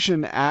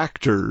Asian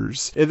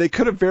actors, and they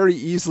could have very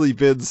easily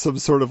been some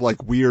sort of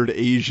like weird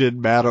Asian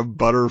Madame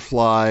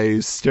Butterfly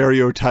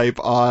stereotype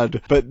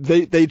odd, but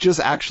they just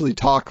actually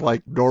talk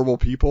like normal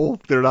people.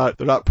 They're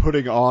not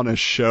putting on a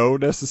show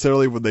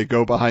necessarily when they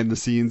go behind the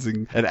scenes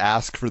and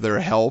ask for their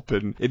help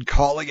and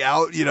calling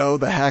out,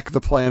 the Hack the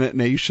Planet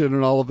Nation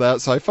and all of that.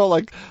 So I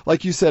felt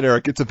like you said,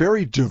 Eric, it's a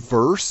very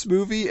diverse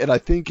movie, and I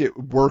think it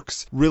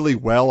works really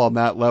well on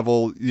that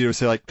level.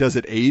 Say like, does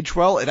it age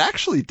well? It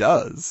actually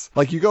does.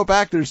 Like, you go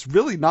back, there's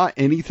really not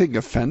anything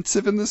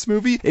offensive in this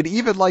movie, and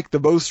even like the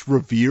most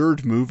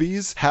revered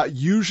movies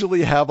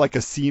usually have like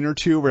a scene or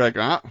two where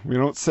like, we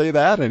don't say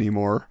that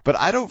anymore. But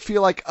I don't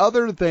feel like,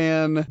 other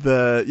than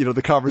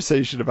the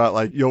conversation about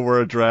like, you'll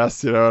wear a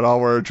dress, and I'll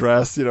wear a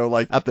dress,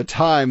 like at the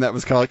time that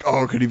was kind of like,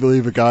 oh, could you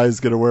believe a guy's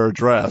gonna wear a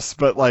dress?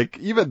 But like,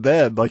 even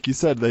then, like you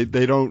said,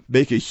 they don't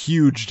make a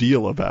huge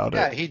deal about it.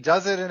 Yeah, he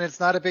does it and it's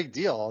not a big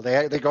deal.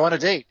 They go on a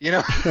date,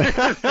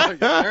 It's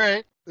like, all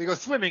right. They go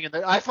swimming in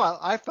there. I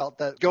felt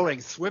that going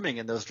swimming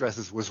in those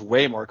dresses was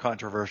way more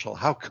controversial.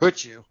 How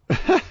could you?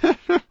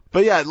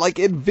 But yeah, like,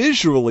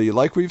 visually,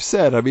 like we've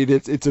said, I mean,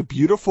 it's a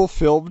beautiful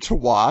film to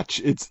watch.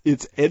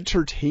 It's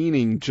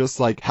entertaining, just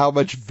like how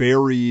much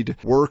varied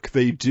work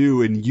they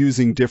do in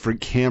using different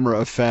camera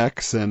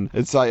effects. And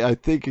it's, I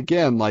think,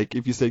 again, like,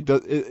 if you say,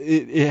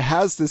 it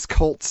has this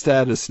cult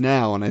status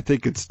now, and I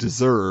think it's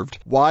deserved.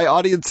 Why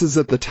audiences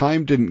at the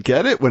time didn't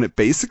get it when it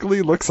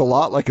basically looks a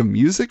lot like a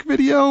music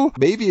video?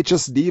 Maybe it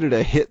just needed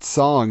a hit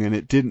song, and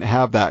it didn't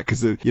have that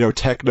because,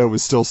 techno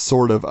was still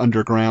sort of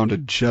underground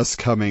and just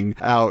coming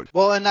out.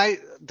 Well, and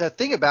the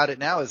thing about it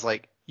now is,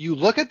 like, you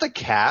look at the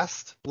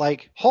cast,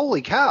 like,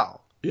 holy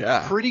cow.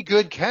 Yeah. Pretty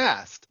good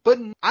cast. But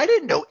I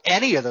didn't know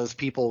any of those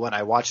people when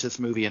I watched this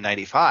movie in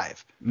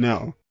 95.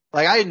 No.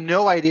 Like, I had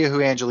no idea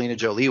who Angelina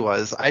Jolie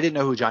was. I didn't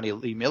know who Johnny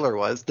Lee Miller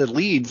was. The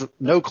leads,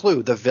 no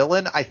clue. The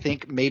villain, I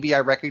think maybe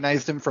I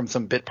recognized him from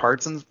some bit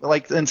parts and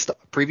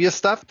previous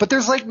stuff. But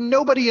there's like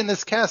nobody in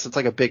this cast that's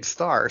like a big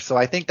star. So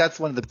I think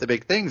that's one of the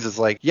big things is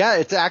like, yeah,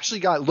 it's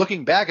actually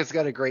looking back, it's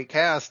got a great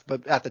cast.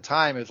 But at the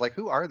time, it was like,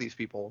 who are these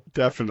people?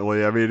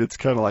 Definitely. I mean, it's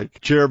kind of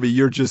like, Jeremy,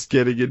 you're just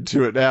getting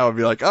into it now and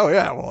be like, oh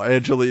yeah, well,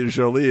 Angelina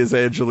Jolie is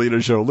Angelina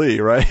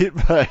Jolie, right?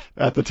 But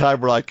at the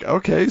time, we're like,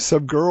 okay,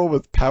 some girl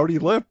with pouty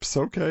lips,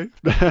 okay.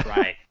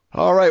 Right.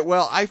 All right.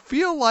 Well, I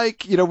feel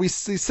like, we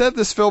said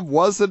this film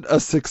wasn't a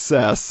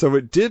success, so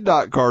it did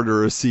not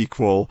garner a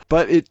sequel,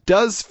 but it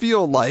does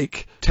feel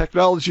like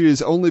technology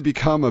has only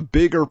become a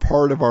bigger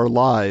part of our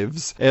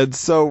lives. And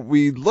so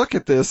we look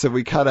at this and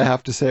we kind of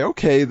have to say,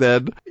 okay,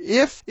 then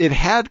if it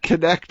had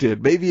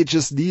connected, maybe it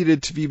just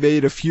needed to be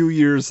made a few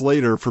years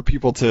later for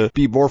people to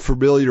be more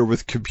familiar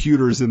with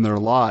computers in their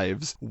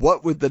lives.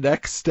 What would the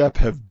next step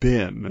have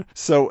been?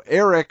 So,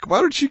 Eric,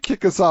 why don't you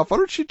kick us off? Why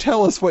don't you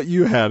tell us what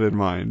you had in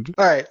mind?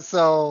 All right.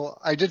 So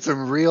I did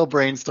some real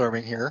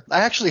brainstorming here.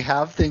 I actually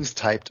have things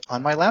typed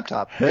on my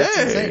laptop. Hey. It's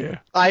insane.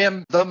 I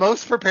am the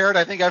most prepared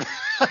I think I've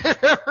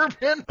ever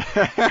been.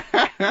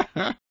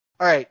 All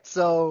right.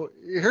 So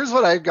here's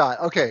what I've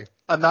got. Okay.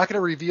 I'm not going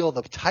to reveal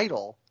the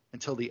title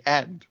until the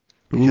end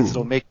because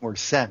it'll make more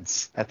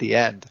sense at the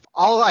end.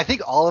 I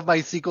think all of my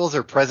sequels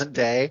are present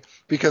day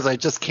because I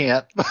just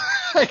can't.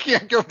 I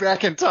can't go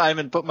back in time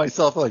and put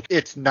myself like,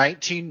 it's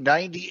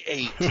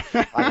 1998.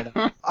 I don't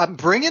know. I'm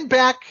bringing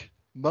back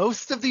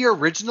most of the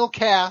original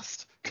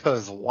cast,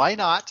 because why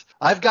not?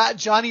 I've got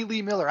Johnny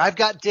Lee Miller. I've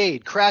got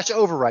Dade, Crash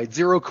Override,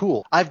 Zero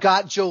Cool. I've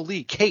got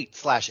Jolie, Kate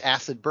 /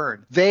 Acid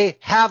Burn. They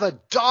have a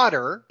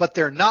daughter, but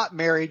they're not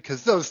married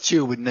because those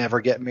two would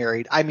never get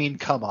married. I mean,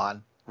 come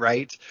on.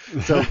 Right?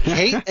 So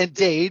Kate and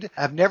Dade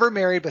have never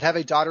married but have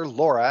a daughter,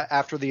 Laura,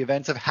 after the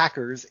events of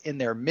Hackers in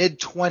their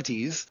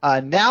mid-20s.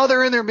 Now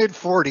they're in their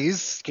mid-40s.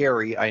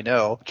 Scary, I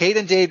know. Kate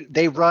and Dade,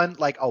 they run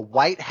like a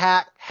white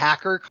hat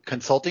hacker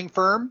consulting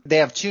firm. They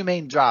have two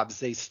main jobs.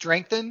 They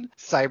strengthen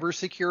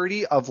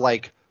cybersecurity of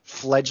like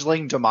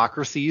fledgling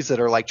democracies that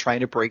are like trying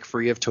to break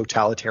free of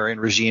totalitarian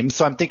regimes.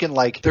 So I'm thinking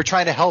like they're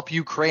trying to help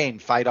Ukraine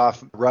fight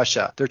off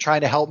Russia. They're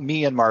trying to help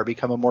Myanmar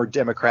become a more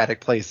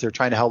democratic place. They're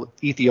trying to help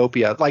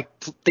Ethiopia, like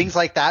things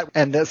like that.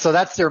 And so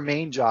that's their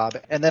main job.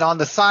 And then on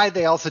the side,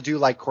 they also do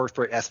like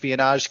corporate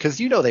espionage because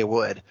they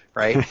would,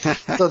 right?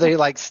 So they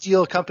like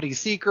steal company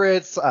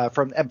secrets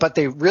but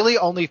they really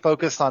only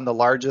focus on the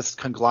largest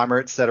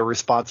conglomerates that are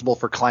responsible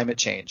for climate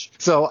change.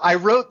 So I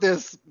wrote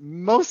this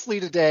mostly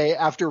today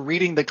after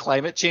reading the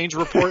climate change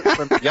report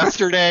from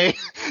yesterday,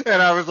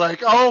 and I was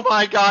like, oh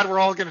my God, we're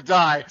all going to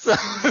die.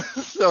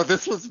 So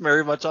this was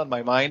very much on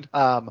my mind.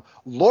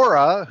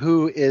 Laura,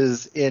 who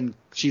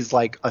she's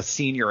like a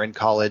senior in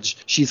college.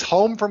 She's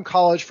home from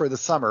college for the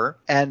summer.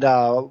 And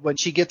when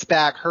she gets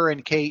back, her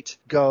and Kate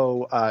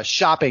go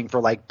shopping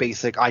for like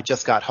basic, I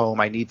just got home,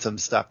 I need some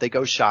stuff. They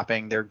go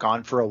shopping. They're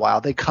gone for a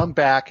while. They come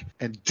back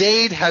and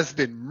Dade has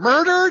been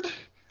murdered.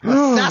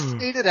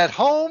 Assassinated at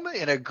home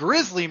in a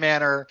grisly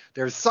manner.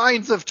 There's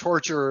signs of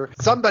torture.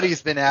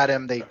 Somebody's been at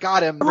him. They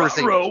got him.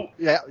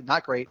 Yeah,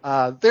 not great.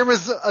 There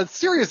was a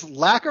serious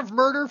lack of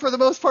murder for the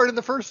most part in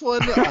the first one.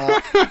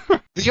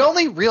 The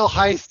only real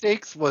high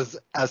stakes was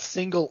a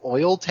single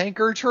oil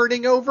tanker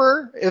turning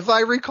over, if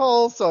I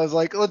recall. So I was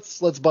like,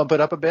 let's bump it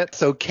up a bit.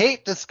 So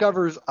Kate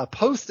discovers a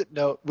Post-it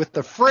note with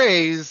the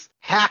phrase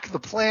 "hack the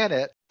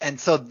planet," and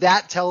so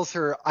that tells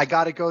her I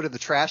got to go to the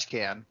trash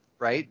can.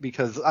 Right?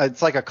 Because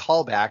it's like a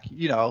callback,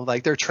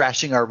 like they're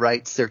trashing our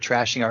rights. They're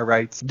trashing our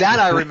rights. That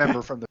I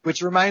remember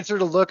which reminds her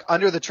to look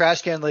under the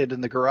trash can lid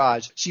in the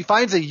garage. She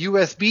finds a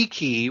USB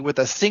key with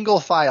a single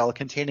file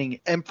containing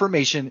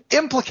information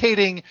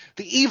implicating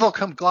the evil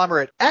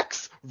conglomerate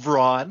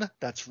Exxon.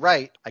 That's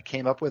right. I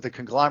came up with a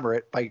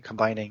conglomerate by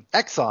combining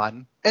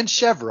Exxon and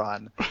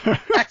Chevron,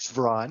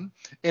 Exxon,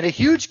 in a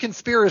huge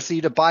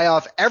conspiracy to buy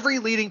off every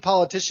leading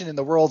politician in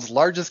the world's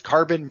largest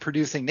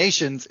carbon-producing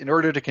nations in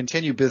order to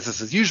continue business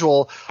as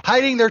usual,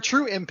 hiding their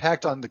true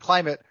impact on the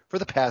climate for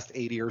the past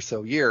 80 or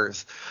so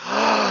years.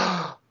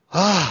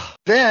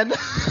 Then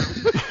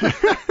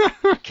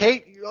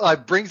Kate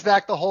brings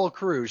back the whole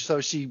crew. So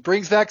she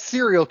brings back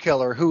Serial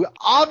Killer, who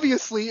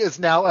obviously is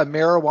now a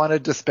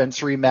marijuana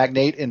dispensary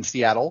magnate in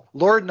Seattle.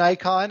 Lord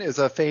Nikon is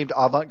a famed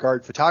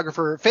avant-garde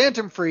photographer.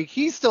 Phantom Freak,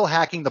 he's still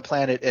hacking the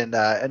planet in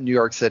New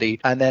York City.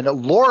 And then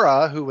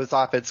Laura, who was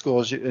off at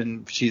school,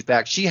 and she's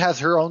back. She has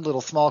her own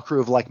little small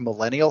crew of like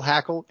millennial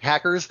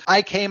hackers.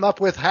 I came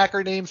up with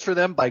hacker names for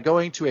them by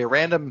going to a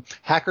random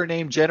hacker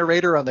name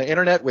generator on the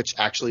internet, which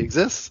actually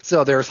exists.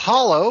 So there's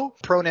Hollow,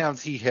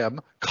 pronouns he,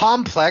 him.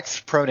 Complex,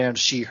 pronouns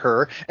she,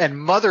 her, and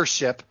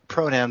Mothership,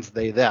 pronouns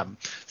they, them.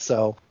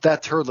 So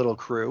that's her little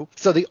crew.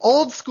 So the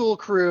old school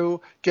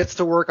crew gets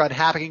to work on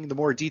hacking the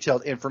more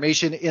detailed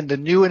information in the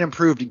new and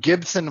improved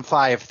Gibson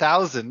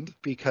 5000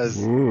 because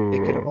it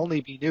can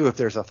only be new if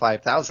there's a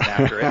 5000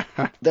 after it.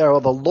 The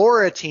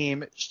Laura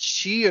team,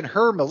 she and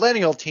her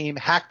millennial team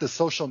hacked the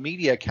social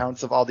media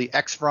accounts of all the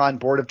Exxon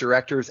board of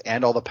directors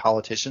and all the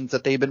politicians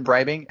that they've been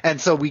bribing. And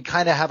so we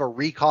kind of have a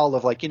recall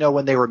of like,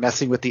 when they were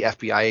messing with the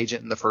FBI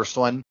agent in the first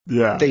one.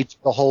 Yeah. They did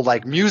the whole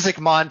like music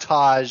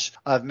montage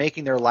of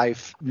making their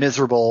life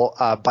miserable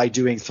by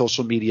doing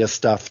social media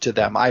stuff to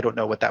them. I don't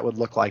know what that would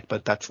look like,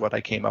 but that's what I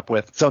came up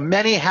with. So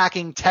many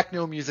hacking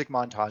techno music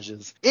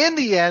montages. In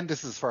the end,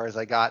 this is as far as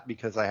I got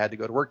because I had to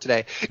go to work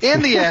today.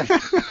 In the end,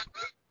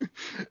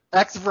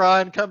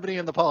 Exxon company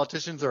and the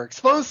politicians are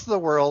exposed to the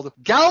world,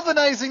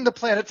 galvanizing the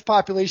planet's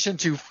population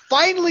to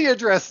finally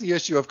address the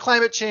issue of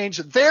climate change,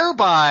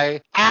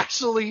 thereby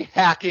actually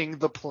hacking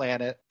the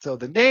planet. So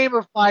the name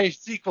of my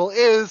sequel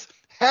is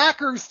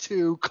Hackers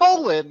 2,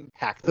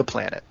 Hack the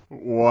Planet.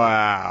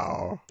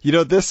 Wow.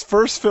 This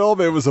first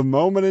film, it was a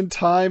moment in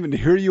time, and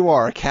here you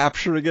are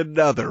capturing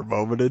another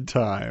moment in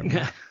time.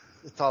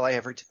 That's all I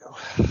ever do.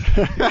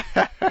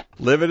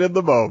 Living in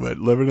the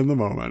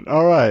moment.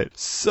 All right.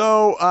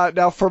 So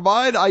now for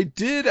mine, I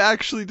did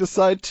actually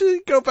decide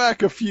to go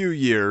back a few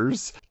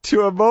years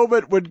to a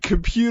moment when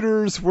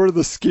computers were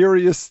the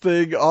scariest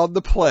thing on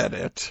the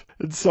planet.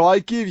 And so I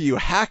give you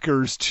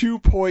Hackers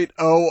 2.000.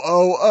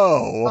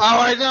 Oh,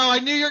 I know. I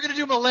knew you were going to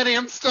do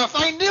Millennium stuff.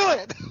 I knew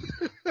it.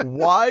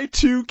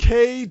 Y2K-Iller.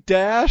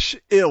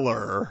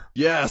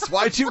 Yes,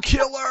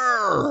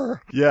 Y2Killer.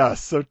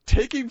 Yes, so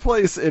taking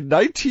place in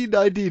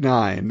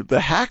 1999, the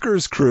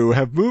Hackers crew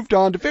have moved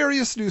on to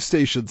various new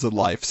stations in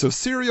life. So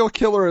Serial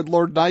Killer and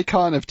Lord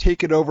Nikon have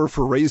taken over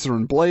for Razor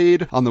and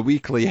Blade on the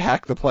weekly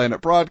Hack the Planet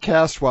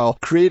broadcast while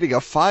creating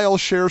a file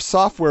share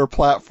software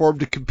platform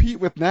to compete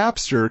with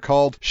Napster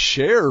called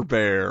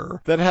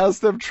ShareBear that has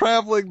them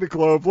traveling the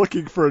globe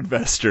looking for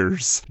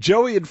investors.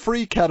 Joey and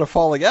Freak had a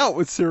falling out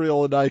with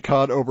Serial and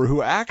Nikon squad over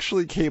who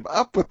actually came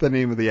up with the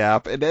name of the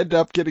app and end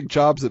up getting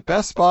jobs at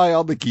Best Buy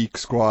on the Geek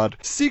Squad,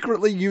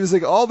 secretly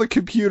using all the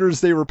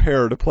computers they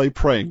repair to play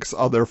pranks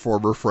on their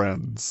former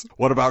friends.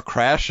 What about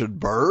Crash and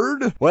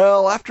Burn?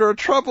 Well, after a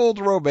troubled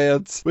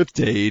romance with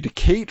Dade,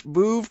 Kate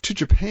moved to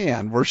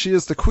Japan, where she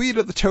is the queen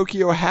of the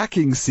Tokyo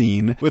hacking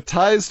scene, with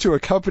ties to a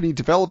company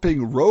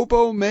developing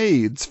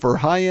robo-maids for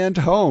high-end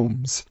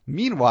homes.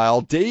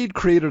 Meanwhile, Dade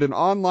created an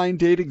online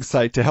dating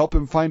site to help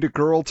him find a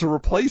girl to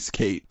replace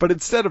Kate, but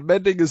instead of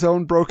mending his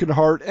own broken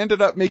heart,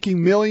 ended up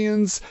making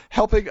millions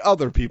helping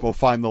other people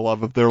find the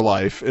love of their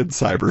life in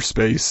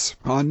cyberspace.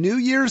 On New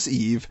Year's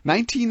Eve,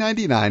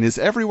 1999, as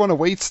everyone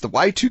awaits the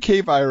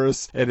Y2K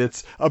virus and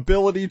its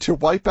ability to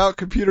wipe out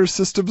computer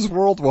systems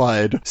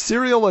worldwide,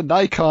 Serial and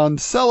Nikon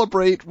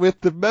celebrate with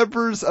the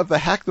members of the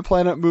Hack the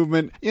Planet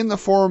movement in the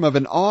form of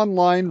an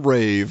online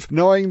rave,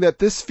 knowing that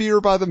this fear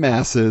by the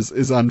masses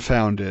is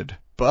unfounded.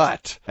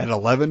 But at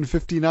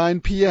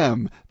 11:59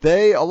 p.m.,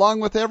 they, along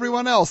with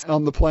everyone else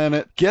on the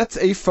planet, gets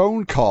a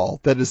phone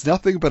call that is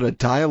nothing but a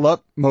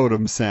dial-up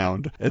modem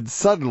sound, and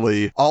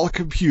suddenly all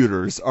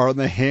computers are in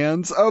the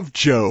hands of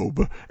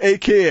Job,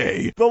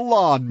 aka the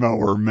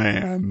Lawnmower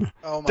Man.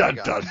 Oh my dun,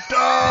 God. Dun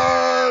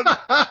dun dun!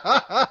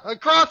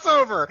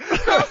 Crossover!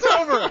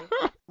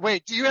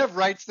 Wait, do you have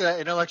rights to that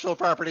intellectual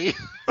property?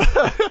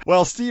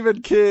 Well,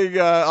 Stephen King,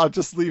 I'll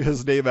just leave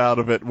his name out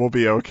of it. We'll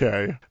be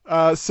okay.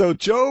 So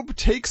Job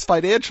takes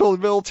financial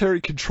and military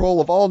control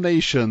of all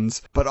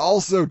nations, but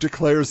also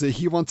declares that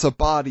he wants a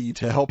body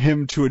to help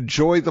him to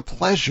enjoy the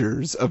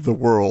pleasures of the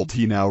world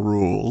he now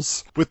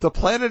rules. With the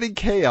planet in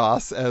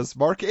chaos, as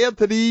Mark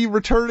Anthony,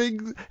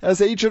 returning as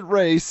Agent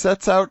Ray,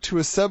 sets out to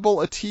assemble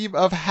a team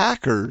of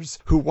hackers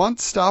who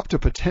once stopped a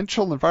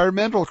potential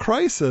environmental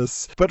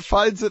crisis, but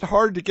finds it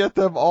hard to get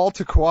them all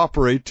to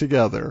cooperate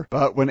together.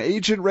 But when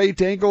Agent Ray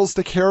dangles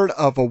the carrot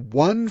of a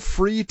one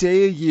free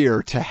day a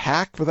year to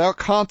hack without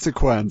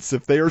consequence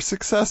if they are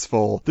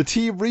successful, the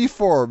team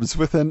reforms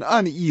with an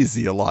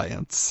uneasy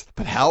alliance.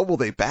 But how will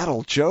they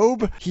battle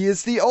Job? He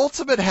is the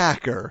ultimate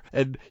hacker,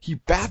 and he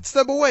bats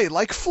them away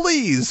like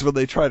fleas when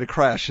they try to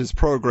crash his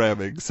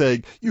programming,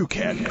 saying, "You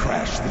can't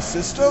crash the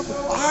system,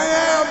 I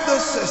am the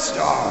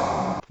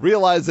system!"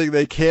 Realizing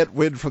they can't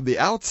win from the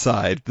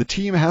outside, the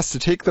team has to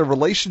take their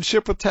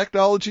relationship with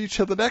technology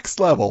to the next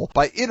level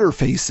by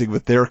interfacing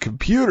with their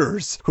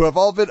computers, who have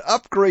all been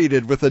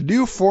upgraded with a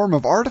new form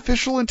of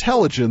artificial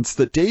intelligence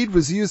that Dade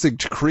was using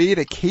to create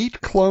a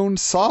Kate-cloned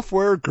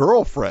software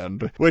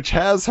girlfriend, which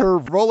has her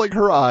rolling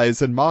her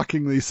eyes and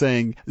mockingly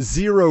saying,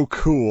 "Zero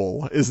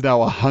cool is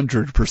now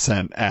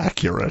 100%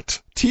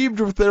 accurate." Teamed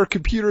with their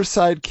computer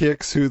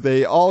sidekicks, who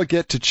they all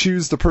get to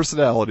choose the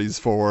personalities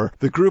for,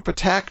 the group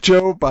attack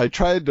Job by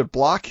trying to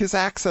block his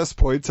access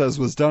points, as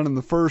was done in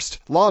the first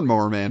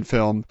Lawnmower Man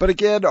film, but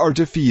again are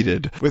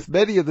defeated, with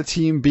many of the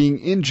team being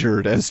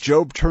injured as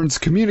Job turns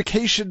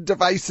communication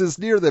devices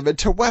near them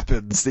into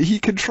weapons that he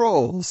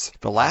controls.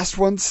 The last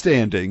one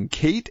standing,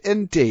 Kate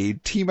and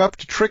Dade, team up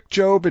to trick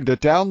Job into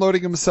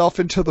downloading himself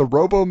into the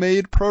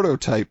Robo-Maid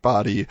prototype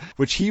body,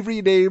 which he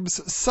renames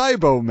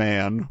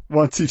Cybo-Man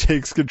once he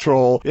takes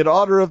control, in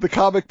honor of the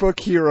comic book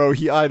hero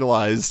he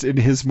idolized in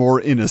his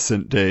more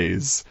innocent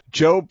days.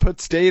 Job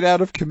puts Dade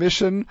out of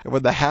commission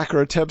when the hacker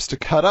attempts to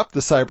cut up the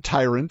cyber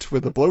tyrant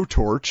with a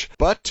blowtorch,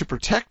 but to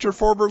protect her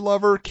former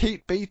lover,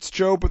 Kate baits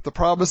Job with the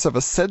promise of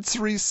a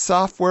sensory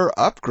software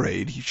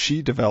upgrade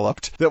she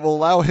developed that will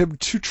allow him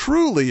to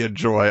truly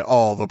enjoy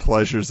all the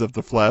pleasures of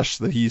the flesh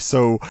that he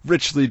so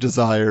richly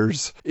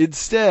desires.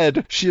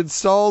 Instead, she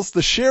installs the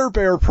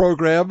ShareBear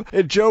program,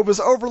 and Job is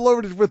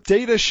overloaded with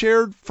data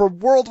shared from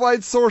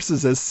worldwide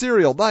sources as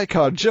Serial,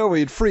 Nikon,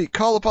 Joey, and Freak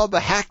call upon the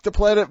Hack the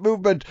Planet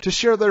movement to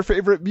share their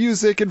favorite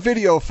music and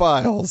video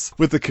files.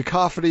 With the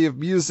cacophony of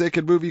music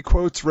and movie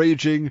quotes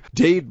raging,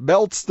 Dade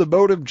melts the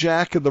modem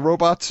jack in the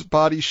robot's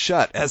body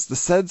shut as the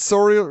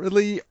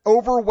sensorially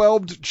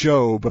overwhelmed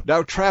Job,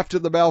 now trapped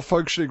in the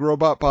malfunctioning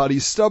robot body,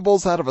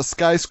 stumbles out of a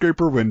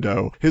skyscraper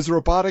window, his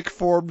robotic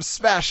form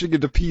smashing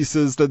into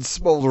pieces, then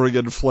smoldering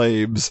in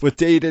flames, with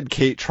Dade and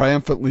Kate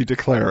triumphantly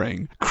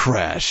declaring,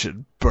 "Crash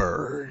and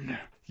burn."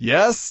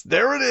 Yes,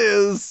 there it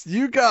is.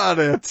 You got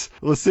it.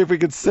 Let's see if we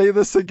can say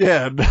this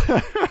again.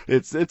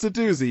 It's a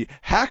doozy.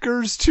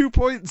 Hackers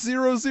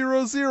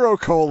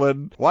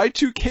 2.000 :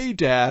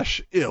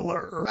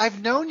 Y2K-iller.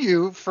 I've known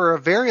you for a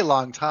very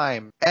long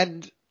time,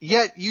 and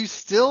yet you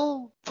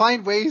still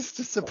find ways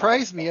to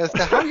surprise me as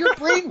to how your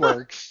brain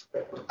works.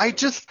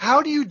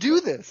 How do you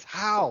do this?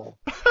 How?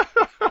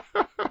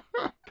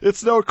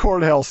 It's no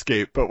corn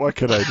hellscape, but what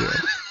can I do?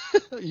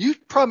 You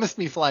promised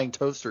me flying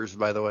toasters,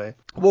 by the way.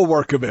 We'll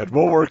work them in.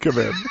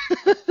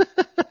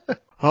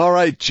 All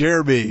right,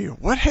 Jeremy,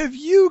 what have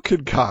you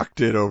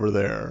concocted over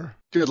there?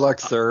 Good luck,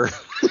 sir.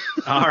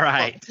 All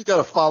right. You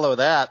gotta follow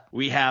that.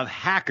 We have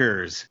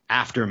Hackers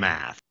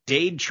Aftermath.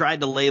 Dade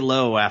tried to lay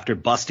low after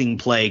busting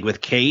Plague with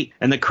Kate,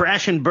 and the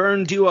Crash and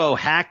Burn duo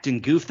hacked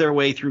and goofed their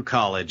way through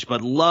college,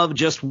 but love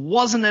just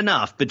wasn't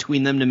enough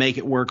between them to make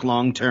it work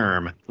long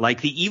term. Like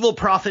the evil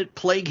prophet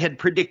Plague had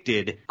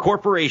predicted,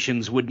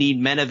 corporations would need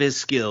men of his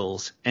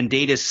skills, and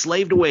Dade has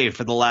slaved away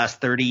for the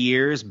last 30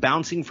 years,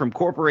 bouncing from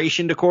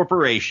corporation to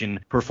corporation,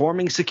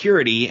 performing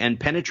security and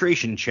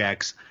penetration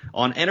checks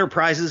on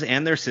enterprises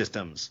and their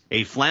systems.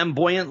 A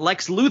flamboyant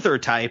Lex Luthor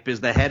type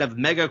is the head of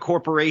mega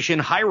corporation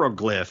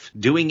Hieroglyph,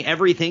 doing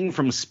everything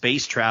from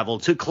space travel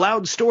to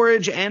cloud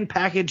storage and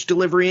package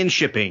delivery and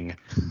shipping.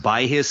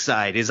 By his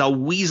side is a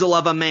weasel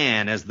of a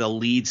man as the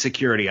lead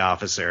security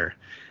officer.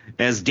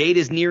 As Dade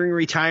is nearing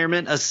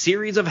retirement, a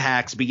series of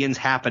hacks begins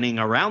happening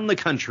around the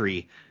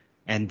country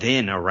and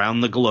then around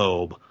the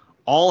globe,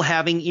 all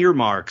having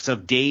earmarks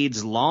of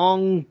Dade's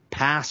long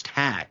past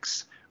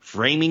hacks,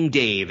 framing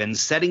Dave and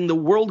setting the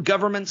world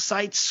government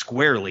sights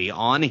squarely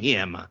on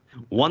him.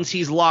 Once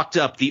he's locked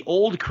up, the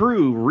old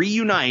crew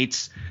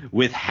reunites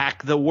with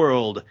Hack the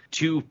World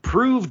to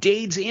prove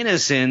Dade's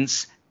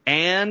innocence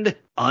and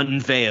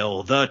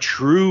unveil the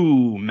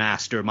true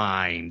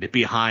mastermind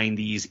behind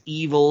these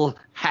evil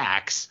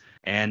hacks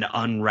and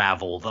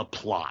unravel the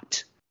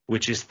plot,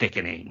 which is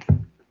thickening.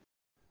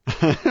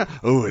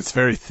 Oh, it's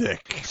very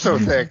thick. So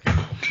thick.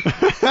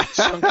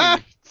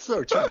 Chunky.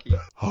 So chunky.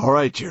 All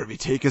right, Jeremy,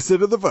 take us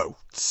into the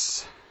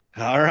votes.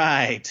 All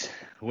right.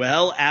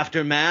 Well,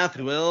 Aftermath,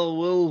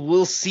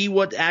 we'll see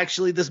what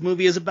actually this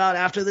movie is about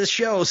after this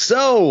show.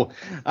 So,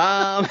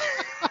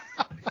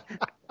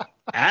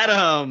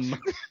 Adam,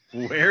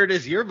 where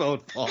does your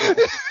vote fall?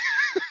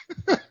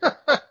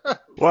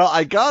 Well,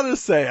 I gotta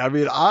say, I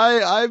mean,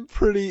 I'm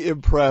pretty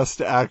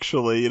impressed,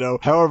 actually,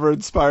 however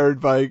inspired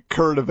by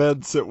current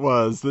events it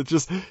was, that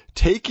just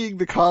taking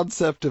the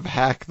concept of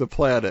hack the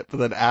planet, but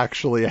then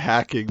actually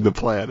hacking the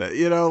planet,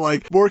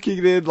 like, working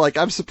it in, like,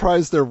 I'm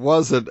surprised there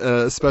wasn't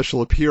a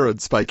special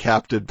appearance by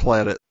Captain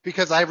Planet.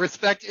 Because I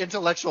respect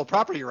intellectual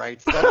property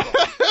rights. That's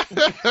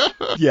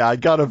all. Yeah, I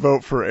gotta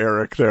vote for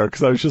Eric there,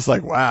 because I was just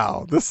like,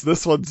 wow,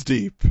 this one's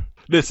deep.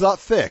 It's not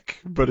thick,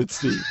 but it's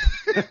deep.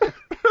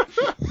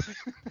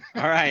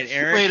 All right,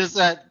 Eric. Wait, is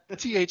that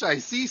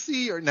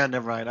THICC or no?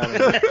 Never mind. I don't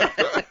know.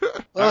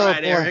 All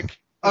right, boy. Eric.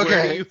 Okay.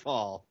 Where do you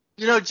fall?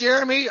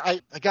 Jeremy, I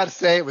got to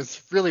say it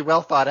was really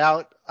well thought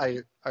out.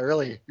 I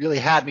really, really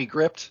had me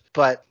gripped.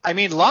 But I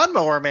mean,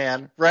 Lawnmower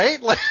Man, right?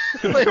 Like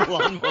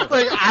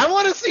I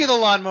want to see the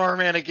Lawnmower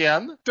Man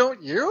again.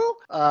 Don't you?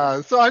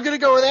 So I'm gonna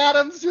go with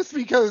Adams just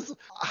because.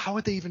 How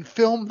would they even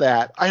film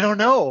that? I don't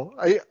know.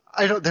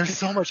 I don't. There's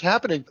so much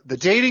happening. The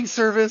dating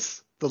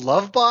service, the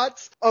love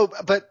bots. Oh,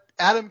 but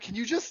Adam, can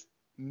you just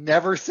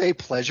never say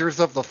pleasures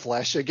of the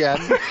flesh again?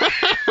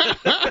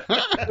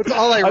 That's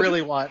all I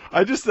really want.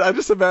 I just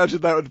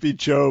imagine that would be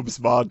Job's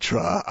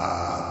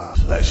mantra.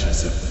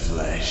 Pleasures of the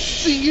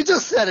flesh. See, you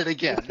just said it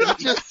again.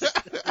 You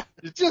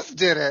just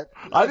did it.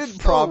 I didn't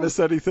promise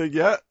anything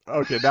yet.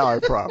 Okay, now I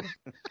promise.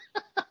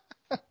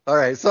 All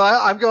right, so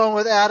I'm going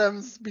with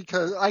Adams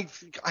because I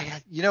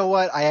you know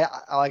what?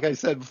 Like I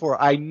said before,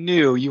 I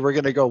knew you were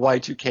going to go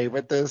Y2K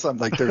with this. I'm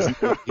like, there's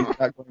no he's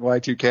not going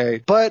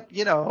Y2K. But,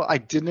 I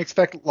didn't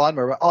expect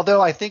Lawnmower.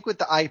 Although I think with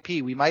the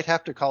IP, we might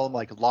have to call him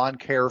like Lawn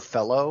Care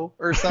Fellow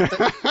or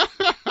something.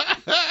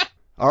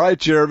 All right,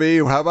 Jeremy,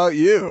 how about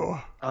you?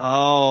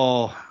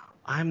 Oh,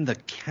 I'm the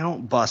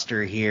Count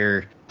Buster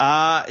here.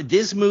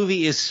 This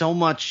movie is so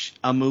much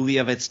a movie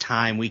of its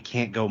time, we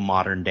can't go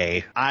modern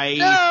day. I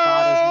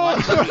thought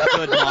as much as we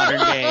could modern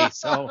day,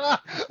 so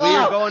we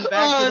are going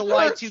back to the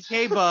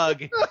Y2K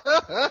bug.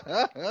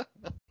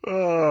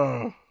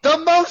 The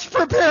most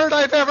prepared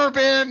I've ever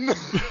been.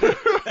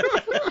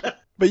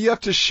 But you have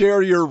to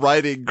share your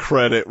writing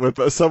credit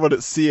with someone at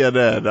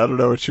CNN. I don't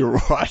know what you were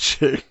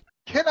watching.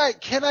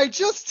 Can I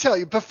just tell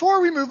you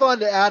before we move on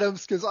to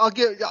Adams, because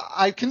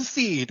I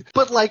concede,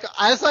 but like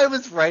as I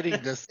was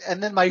writing this,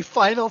 and then my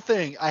final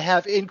thing I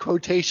have in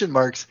quotation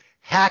marks,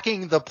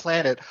 hacking the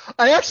planet.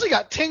 I actually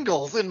got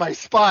tingles in my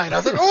spine. I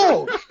was like,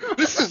 oh,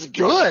 this is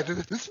good.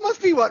 This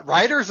must be what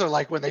writers are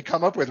like when they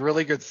come up with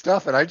really good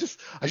stuff. And I just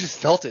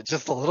felt it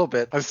just a little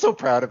bit. I'm so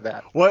proud of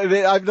that. Well,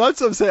 I'm not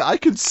so saying I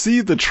could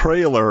see the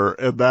trailer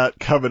and that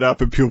coming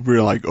up and people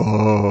were like,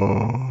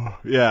 oh,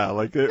 yeah,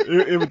 like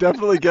it would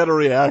definitely get a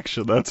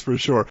reaction. That's for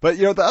sure. But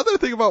the other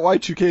thing about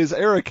Y2K is,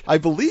 Eric, I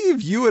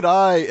believe you and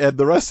I and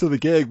the rest of the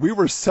gang, we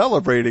were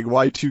celebrating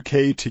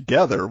Y2K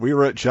together. We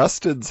were at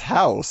Justin's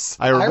house.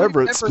 I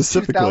remember it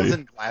specifically.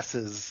 2000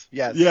 glasses.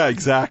 Yes. Yeah,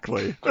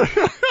 exactly.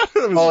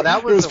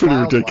 That was pretty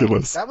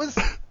ridiculous. That was.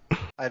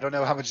 I don't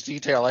know how much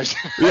detail I should.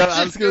 Yeah,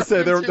 I was gonna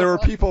say there were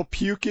people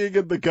puking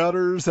in the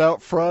gutters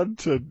out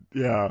front, and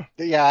yeah.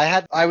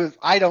 Yeah,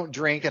 I don't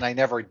drink, and I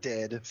never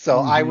did, so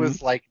I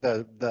was like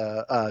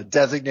the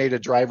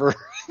designated driver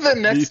the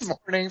next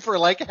morning for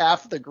like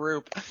half the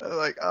group.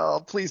 Like,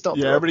 oh, please don't.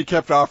 Yeah, everybody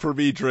kept offering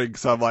me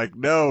drinks. I'm like,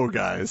 no,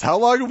 guys, how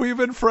long have we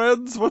been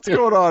friends? What's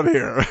going on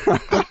here?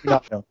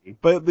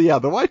 But yeah,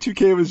 the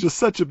Y2K was just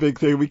such a big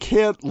thing. We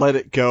can't let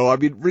it go. I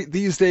mean,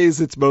 these days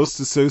it's most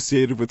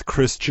associated with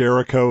Chris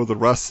Jericho,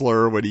 the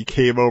wrestler when he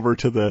came over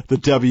to the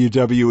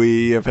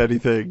WWE, if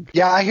anything.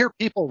 Yeah, I hear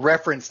people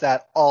reference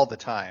that all the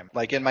time.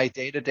 Like in my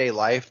day-to-day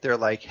life, they're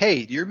like,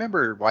 hey, do you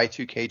remember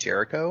Y2K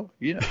Jericho?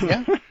 You know,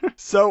 yeah.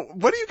 So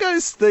what do you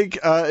guys think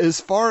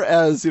as far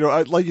as,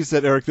 like you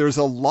said, Eric, there's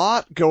a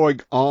lot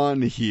going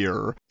on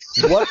here.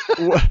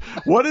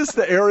 What is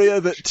the area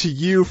that to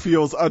you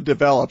feels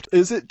undeveloped?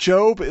 Is it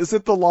Job? Is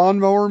it the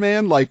Lawnmower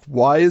Man? Like,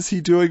 why is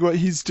he doing what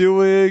he's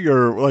doing?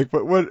 Or like,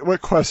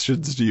 what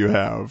questions do you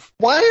have?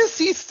 Why is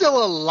he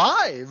still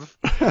alive?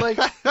 Like,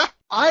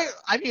 I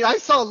mean, I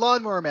saw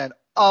Lawnmower Man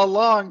a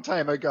long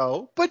time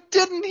ago, but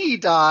didn't he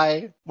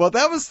die? Well,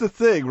 that was the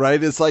thing,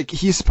 right? It's like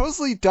he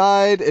supposedly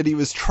died and he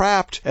was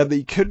trapped and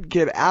he couldn't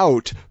get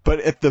out, but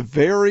at the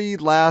very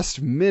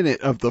last minute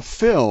of the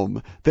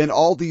film, then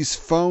all these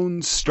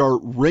phones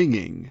start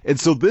ringing. And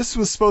so this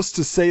was supposed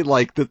to say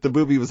like that the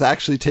movie was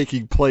actually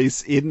taking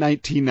place in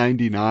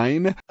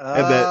 1999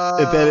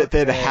 and then it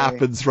then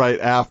happens right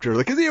after.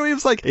 Because it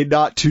was like a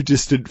not too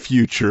distant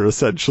future,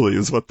 essentially,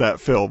 is what that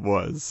film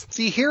was.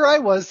 See, here I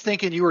was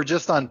thinking you were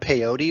just on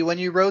peyote when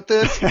you wrote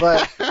this,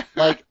 but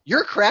like,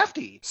 you're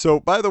crafty. So,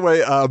 by the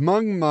way,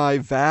 among my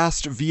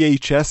vast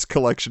VHS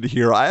collection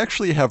here, I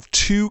actually have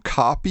 2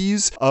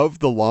 copies of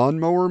The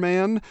Lawnmower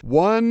Man.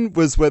 One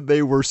was when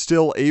they were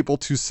still able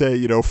to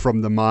say,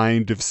 from the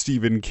mind of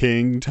Stephen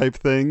King type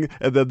thing.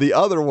 And then the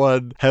other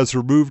one has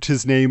removed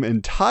his name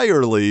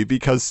entirely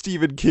because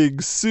Stephen King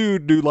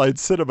sued New Line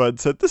Cinema and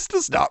said, this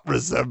does not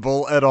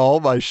resemble at all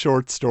my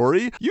short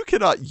story. You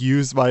cannot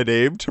use my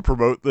name to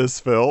promote this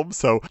film.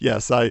 So,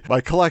 yes,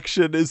 my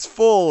collection is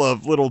full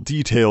of little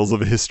details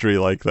of history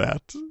like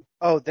that.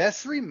 Oh,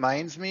 this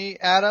reminds me,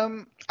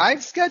 Adam,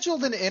 I've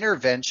scheduled an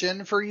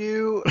intervention for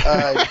you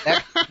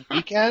next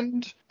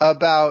weekend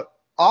about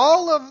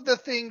all of the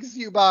things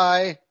you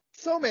buy.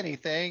 So many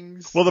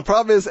things. Well, the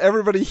problem is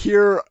everybody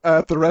here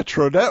at the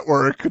Retro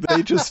Network,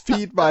 they just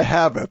feed my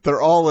habit.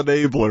 They're all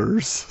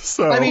enablers.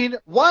 So I mean,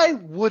 why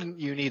wouldn't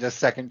you need a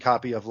second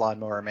copy of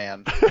Lawnmower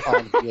Man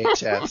on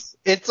VHS?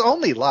 It's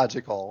only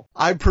logical.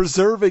 I'm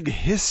preserving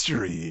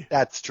history.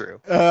 That's true.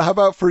 How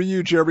about for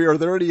you, Jeremy? Are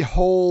there any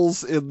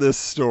holes in this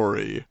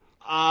story?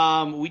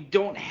 We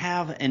don't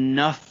have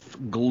enough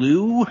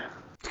glue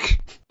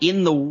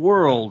in the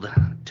world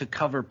to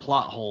cover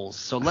plot holes.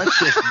 So let's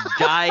just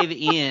dive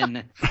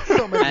in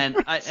and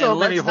let's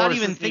not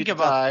even think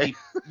about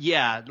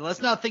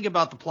let's not think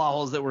about the plot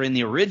holes that were in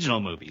the original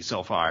movie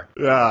so far.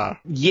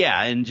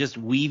 Yeah, and just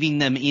weaving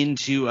them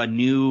into a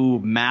new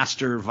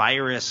master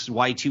virus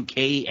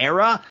Y2K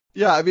era.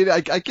 Yeah, I mean,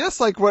 I guess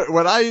like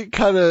what I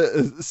kind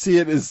of see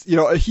it is,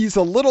 he's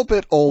a little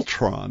bit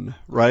Ultron,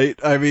 right?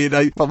 I mean,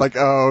 I'm like,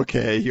 oh,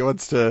 okay, he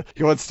wants to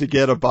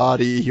get a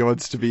body, he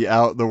wants to be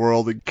out in the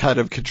world and kind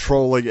of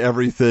controlling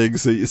everything.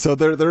 So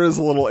there is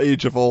a little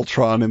Age of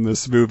Ultron in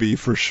this movie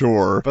for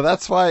sure. But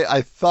that's why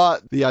I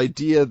thought the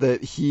idea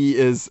that he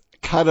is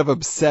kind of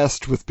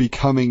obsessed with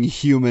becoming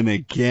human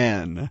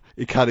again,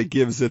 it kind of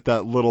gives it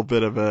that little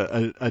bit of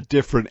a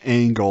different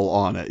angle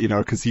on it,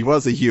 because he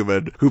was a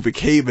human who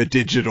became a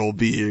digital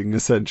being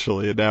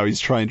essentially, and now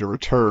he's trying to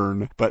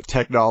return, but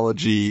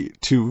technology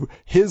to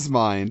his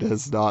mind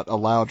has not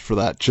allowed for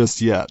that just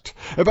yet.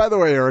 And by the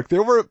way, Eric, they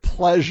weren't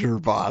pleasure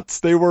bots,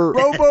 they were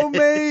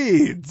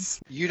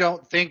robo-maids. You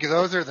don't think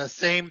those are the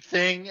same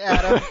thing,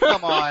 Adam?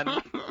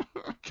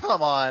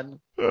 Come on.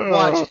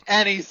 Watch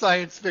any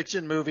science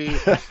fiction movie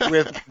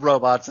with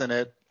robots in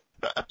it.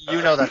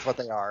 You know that's what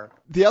they are.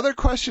 The other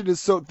question is,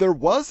 so there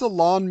was a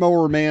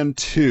Lawnmower Man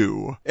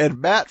 2, and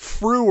Matt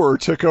Frewer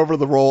took over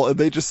the role, and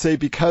they just say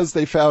because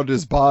they found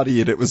his body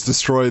and it was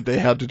destroyed, they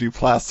had to do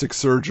plastic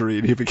surgery,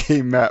 and he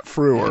became Matt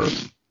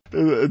Frewer.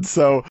 And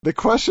so the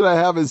question I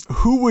have is,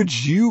 who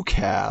would you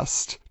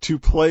cast to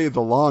play the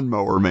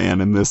Lawnmower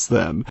Man in this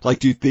then? Like,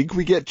 do you think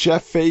we get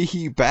Jeff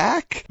Fahey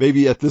back?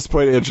 Maybe at this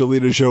point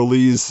Angelina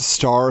Jolie's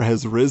star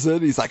has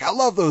risen. He's like, I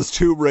love those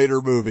Tomb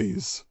Raider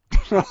movies.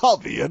 I'll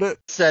be in it.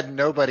 Said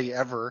nobody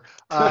ever.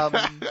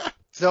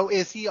 So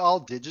is he all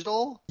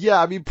digital?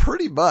 Yeah, I mean,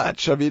 pretty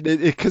much. I mean,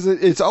 because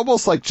it's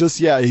almost like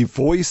just, a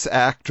voice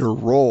actor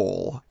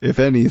role, if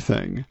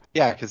anything.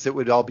 Yeah, because it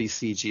would all be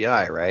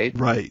CGI, right?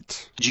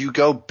 Right. Do you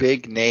go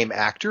big name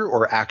actor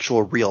or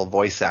actual real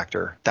voice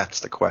actor? That's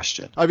the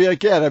question. I mean,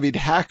 again,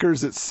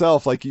 Hackers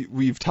itself, like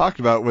we've talked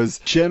about, was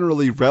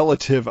generally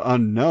relative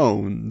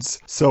unknowns.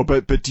 So,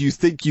 but do you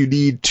think you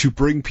need to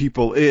bring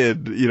people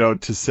in,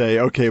 to say,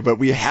 okay, but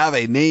we have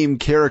a named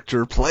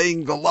character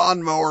playing the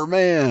Lawnmower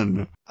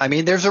Man? I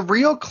mean, there's a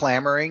real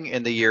clamoring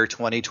in the year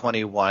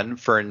 2021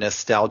 for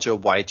nostalgia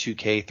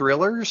Y2K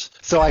thrillers.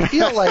 So I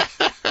feel like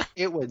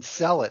it would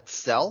sell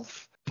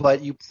itself,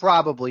 but you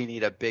probably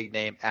need a big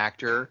name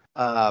actor.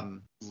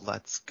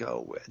 Let's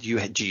go with,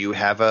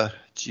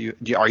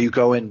 are you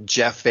going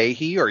Jeff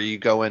Fahey or are you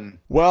going?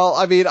 Well,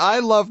 I mean, I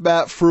love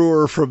Matt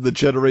Frewer from the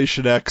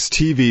Generation X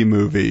TV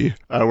movie,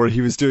 where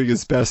he was doing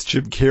his best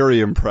Jim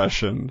Carrey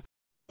impression.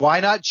 Why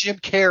not Jim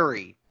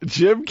Carrey?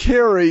 Jim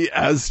Carrey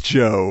as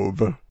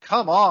Job.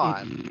 Come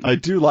on. I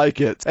do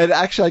like it. And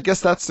actually, I guess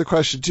that's the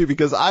question, too,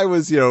 because I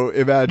was,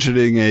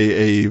 imagining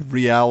a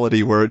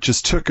reality where it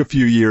just took a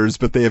few years,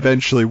 but they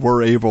eventually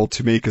were able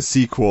to make a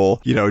sequel,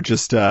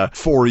 just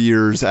 4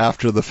 years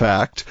after the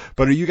fact.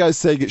 But are you guys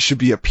saying it should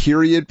be a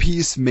period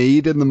piece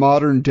made in the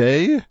modern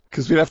day?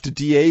 Because we'd have to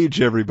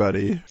de-age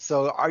everybody.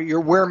 So in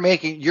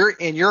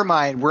your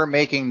mind, we're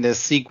making this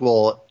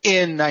sequel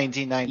in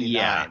 1999.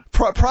 Yeah.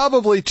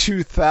 Probably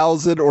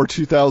 2000 or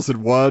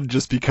 2001,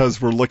 just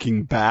because we're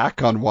looking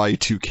back on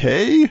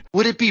Y2K.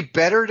 Would it be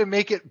better to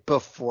make it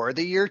before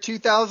the year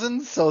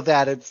 2000 so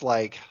that it's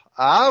like,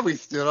 we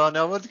still don't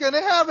know what's going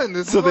to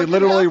happen. So they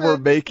literally were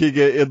making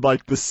it in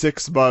like the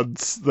 6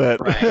 months that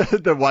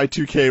the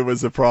Y2K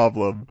was a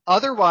problem.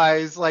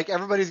 Otherwise, like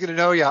everybody's going to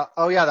know,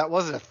 that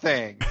wasn't a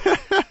thing.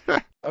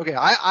 Okay,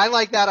 I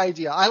like that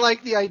idea. I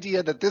like the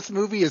idea that this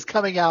movie is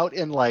coming out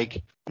in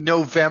like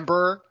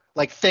November,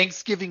 like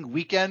Thanksgiving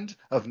weekend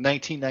of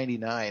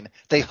 1999.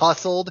 They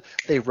hustled.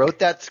 They wrote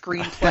that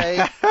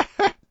screenplay.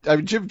 I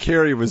mean, Jim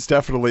Carrey was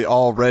definitely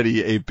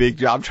already a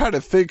big... I'm trying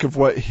to think of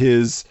what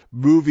his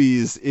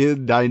movies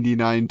in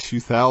 99,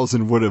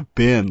 2000 would have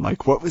been.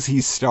 Like, what was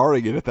he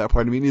starring in at that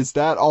point? I mean, is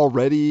that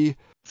already...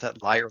 Is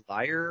that Liar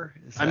Liar?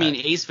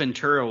 Ace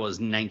Ventura was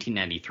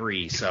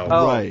 1993, so...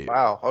 Oh, right.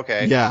 Wow,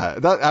 okay. Yeah,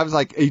 I was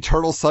like,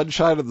 Eternal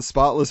Sunshine of the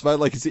Spotless Mind,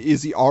 like,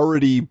 is he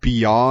already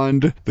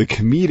beyond the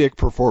comedic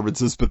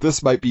performances, but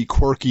this might be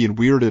quirky and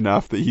weird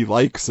enough that he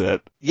likes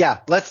it. Yeah,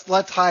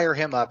 let's hire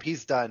him up.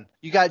 He's done.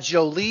 You got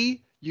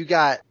Jolie, you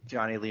got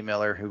Johnny Lee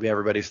Miller, who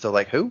everybody's still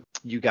like, who?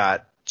 You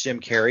got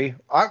Jim Carrey.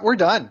 We're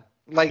done.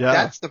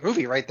 That's the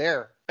movie right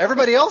there.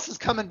 Everybody else is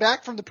coming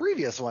back from the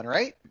previous one,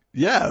 right?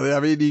 Yeah, I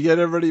mean, you get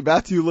everybody,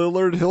 Matthew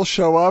Lillard, he'll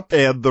show up,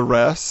 and the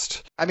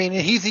rest. I mean,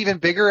 he's even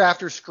bigger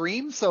after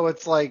Scream, so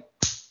it's like,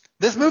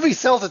 this movie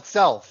sells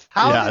itself.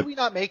 How did we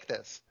not make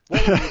this?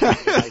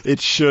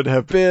 It should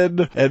have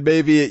been, and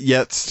maybe it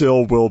yet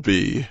still will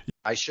be.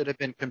 I should have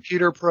been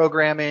computer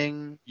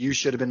programming. You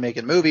should have been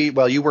making movies.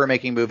 Well, you were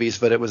making movies,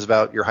 but it was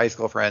about your high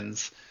school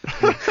friends.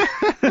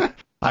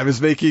 I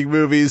was making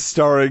movies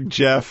starring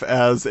Jeff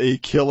as a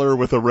killer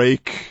with a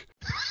rake.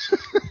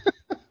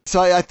 So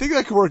I think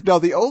that could work. Now,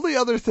 the only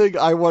other thing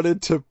I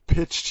wanted to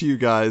pitch to you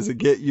guys and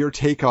get your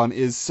take on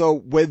is, so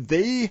when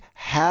they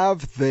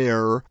have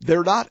they're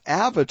not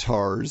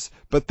avatars,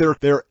 but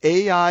they're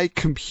AI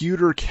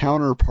computer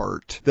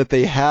counterpart that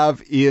they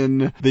have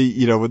in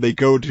the, when they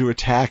go to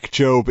attack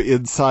Job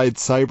inside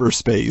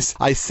cyberspace.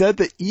 I said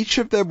that each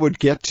of them would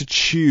get to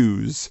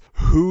choose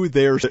who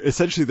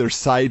essentially their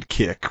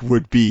sidekick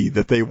would be,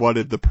 that they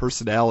wanted the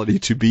personality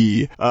to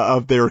be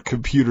of their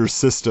computer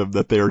system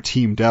that they are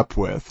teamed up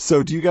with.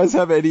 So do you guys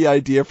have any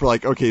idea for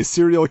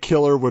serial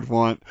killer would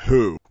want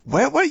who?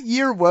 What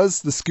year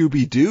was the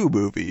Scooby-Doo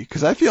movie?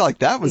 Because I feel like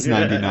that was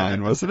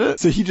 99, wasn't it?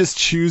 So he just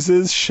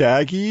chooses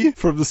Shaggy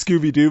from the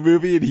Scooby-Doo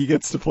movie and he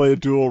gets to play a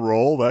dual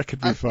role? That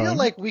could be fun. I feel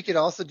like we could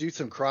also do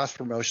some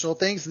cross-promotional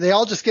things. They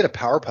all just get a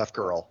Powerpuff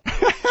Girl.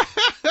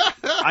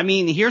 I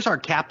mean, here's our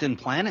Captain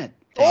Planet.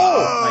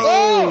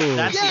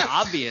 That's the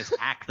obvious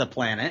hack the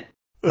planet.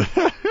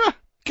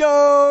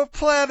 Go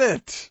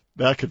Planet!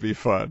 That could be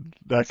fun.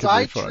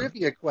 Side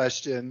trivia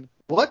question.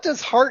 What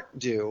does Heart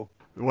do?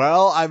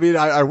 Well, I mean,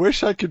 I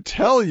wish I could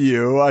tell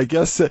you. I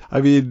guess,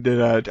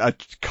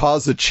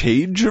 cause a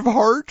change of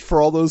heart for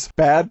all those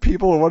bad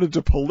people who wanted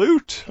to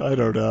pollute. I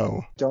don't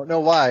know. Don't know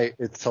why.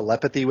 It's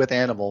telepathy with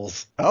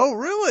animals. Oh,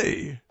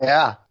 really?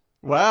 Yeah.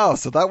 Wow,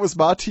 so that was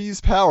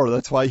Mati's power.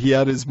 That's why he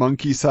had his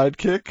monkey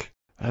sidekick?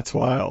 That's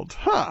wild.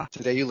 Huh.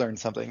 Today you learned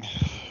something.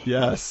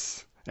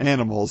 Yes.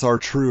 Animals are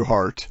true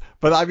heart.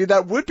 But I mean,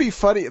 that would be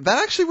funny.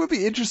 That actually would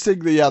be interesting.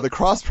 The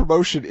cross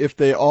promotion, if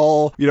they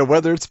all,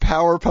 whether it's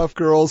Powerpuff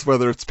Girls,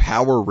 whether it's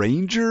Power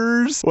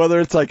Rangers, whether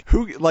it's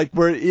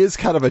where it is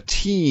kind of a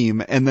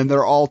team and then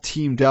they're all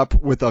teamed up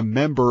with a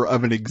member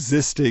of an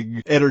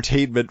existing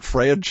entertainment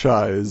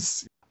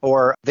franchise.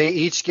 Or they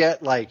each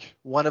get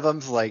one of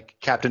them's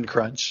Captain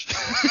Crunch.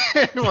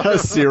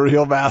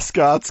 Cereal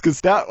mascots.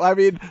 Because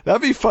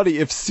that'd be funny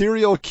if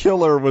Serial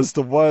Killer was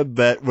the one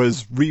that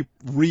was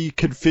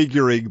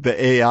reconfiguring the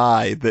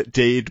AI that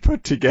Dade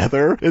put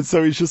together. And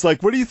so he's just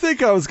like, what do you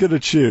think I was going to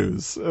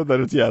choose? And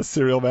then it's,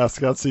 cereal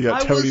mascots. So you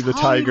got Tony the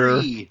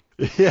Tiger.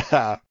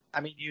 Yeah.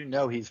 I mean,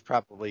 he's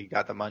probably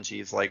got the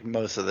munchies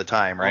most of the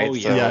time, right? Oh,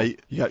 yeah. So, yeah,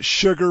 you got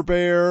Sugar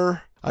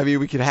Bear. I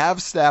mean, we could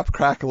have Snap,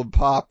 Crackle, and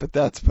Pop, but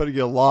that's putting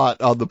a lot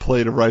on the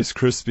plate of Rice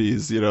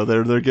Krispies.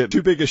 They're getting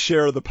too big a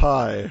share of the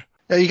pie.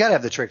 No, you gotta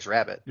have the Trix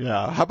Rabbit.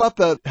 Yeah. How about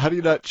how do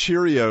you not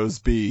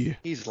Cheerios be?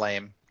 He's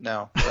lame.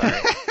 No,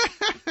 sorry.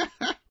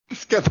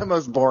 He's got the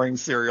most boring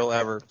cereal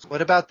ever.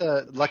 What about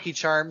the Lucky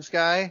Charms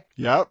guy?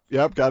 Yep,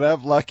 gotta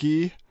have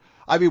Lucky.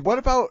 I mean,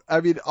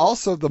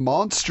 also the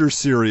Monster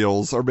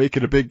cereals are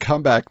making a big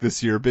comeback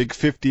this year. Big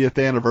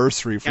 50th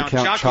anniversary for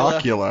Count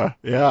Chocula.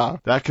 Yeah,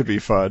 that could be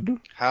fun.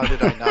 How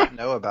did I not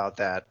know about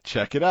that?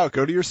 Check it out.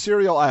 Go to your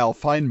cereal aisle.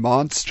 Find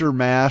Monster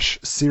Mash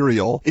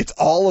cereal. It's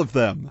all of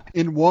them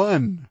in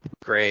one.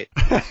 Great.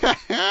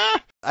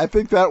 I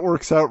think that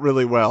works out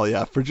really well,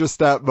 yeah, for just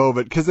that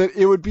moment. Because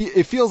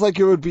it feels like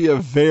it would be a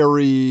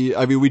very,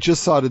 I mean, we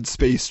just saw it in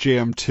Space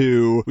Jam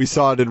 2. We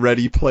saw it in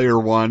Ready Player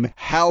One.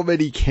 How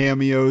many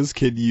cameos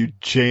can you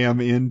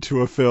jam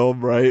into a film,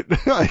 right?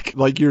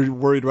 like you're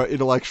worried about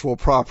intellectual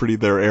property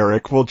there,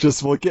 Eric. We'll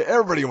get,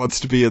 everybody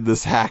wants to be in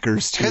this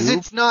Hackers 2. Because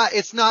it's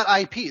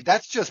not IP.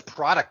 That's just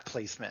product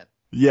placement.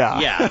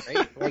 Yeah.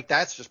 Right? Like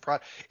that's just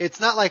it's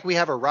not like we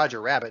have a Roger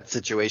Rabbit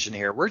situation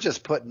here. We're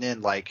just putting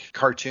in like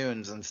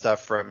cartoons and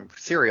stuff from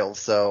serials.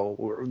 So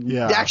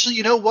actually,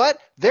 you know what?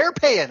 They're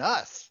paying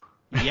us.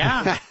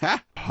 Yeah.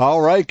 All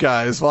right,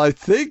 guys. Well, I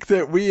think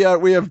that we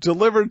have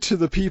delivered to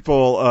the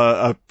people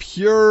a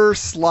pure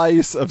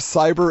slice of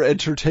cyber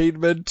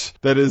entertainment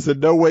that is in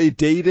no way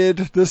dated.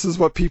 This is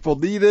what people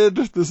needed.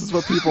 This is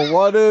what people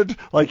wanted.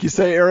 Like you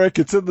say, Eric,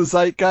 it's in the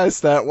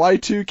zeitgeist. That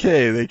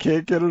Y2K, they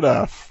can't get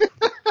enough.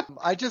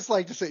 I just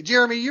like to say,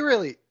 Jeremy,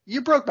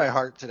 you broke my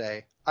heart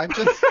today. I'm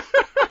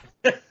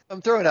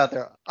throwing it out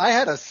there. I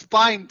had a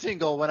spine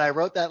tingle when I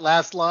wrote that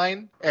last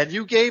line, and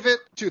you gave it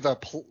to the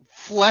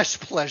flesh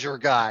pleasure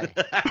guy.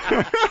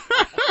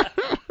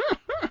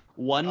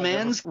 One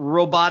man's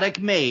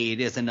robotic maid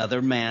is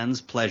another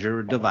man's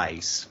pleasure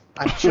device.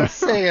 I'm just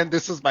saying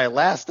this is my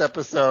last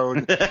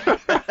episode.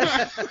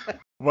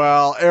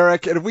 Well,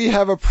 Eric, and we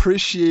have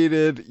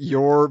appreciated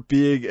your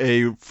being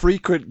a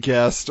frequent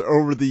guest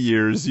over the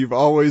years. You've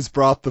always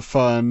brought the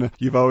fun.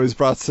 You've always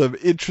brought some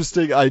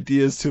interesting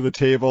ideas to the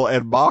table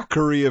and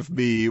mockery of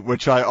me,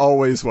 which I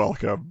always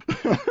welcome.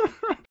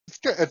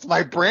 It's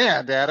my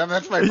brand, Adam.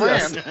 That's my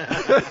brand.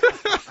 Yes.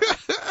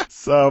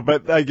 So,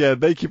 but again,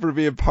 thank you for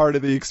being part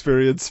of the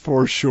experience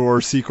for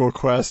sure. Sequel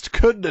Quest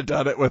couldn't have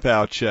done it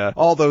without you.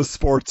 All those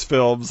sports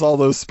films, all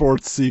those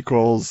sports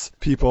sequels,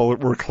 people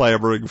were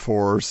clamoring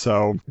for.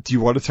 So, do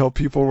you want to tell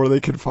people where they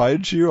can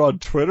find you on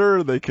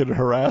Twitter? They can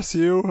harass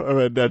you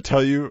and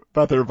tell you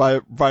about their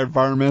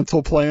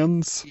environmental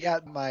plans?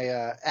 Yeah,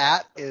 my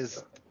 @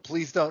 is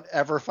please don't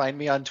ever find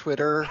me on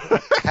Twitter.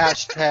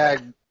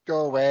 #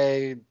 go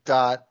away.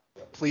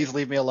 Please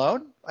leave me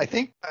alone. I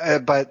think,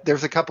 but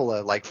there's a couple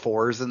of like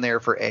 4s in there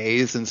for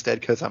A's instead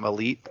because I'm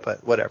elite,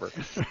 but whatever.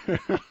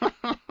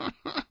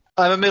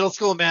 I'm a middle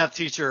school math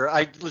teacher.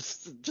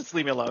 Just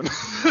leave me alone.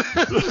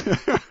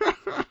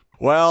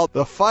 Well,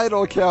 the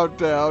final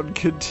countdown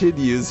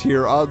continues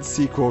here on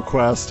Sequel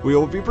Quest. We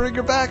will be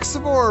bringing back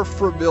some more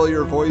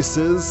familiar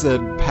voices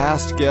and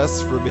past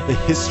guests from the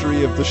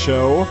history of the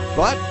show.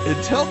 But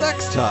until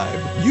next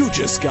time, you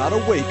just got a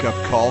wake-up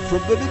call from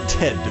the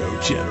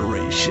Nintendo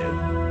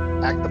generation.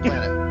 Hack the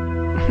planet.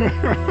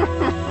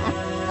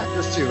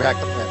 Hackers 2, hack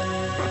the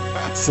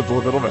planet.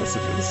 Subliminal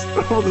messages.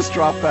 We'll just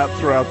drop that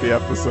throughout the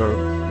episode.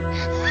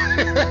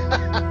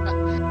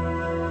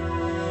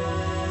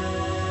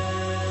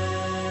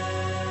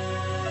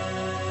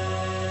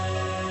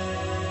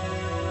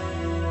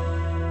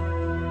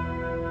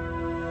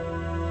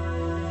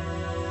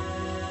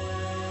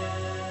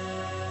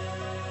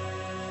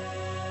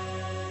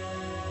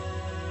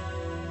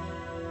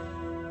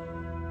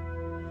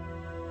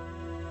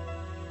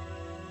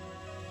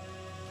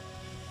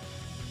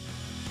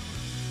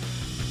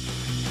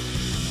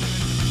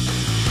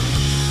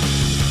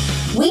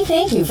 We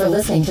thank you for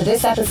listening to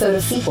this episode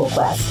of Sequel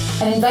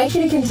Quest and invite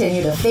you to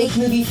continue the fake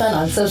movie fun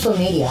on social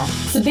media.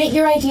 Submit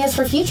your ideas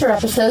for future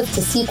episodes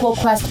to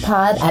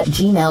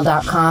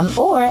sequelquestpod@gmail.com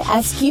or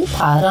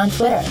SQPod on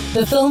Twitter.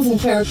 The films and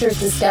characters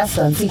discussed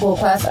on Sequel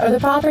Quest are the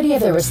property of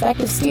their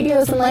respective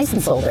studios and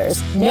license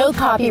holders. No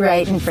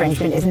copyright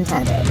infringement is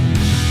intended.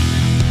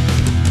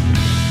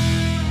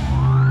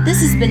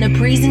 This has been a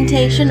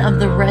presentation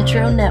of the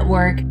Retro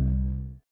Network.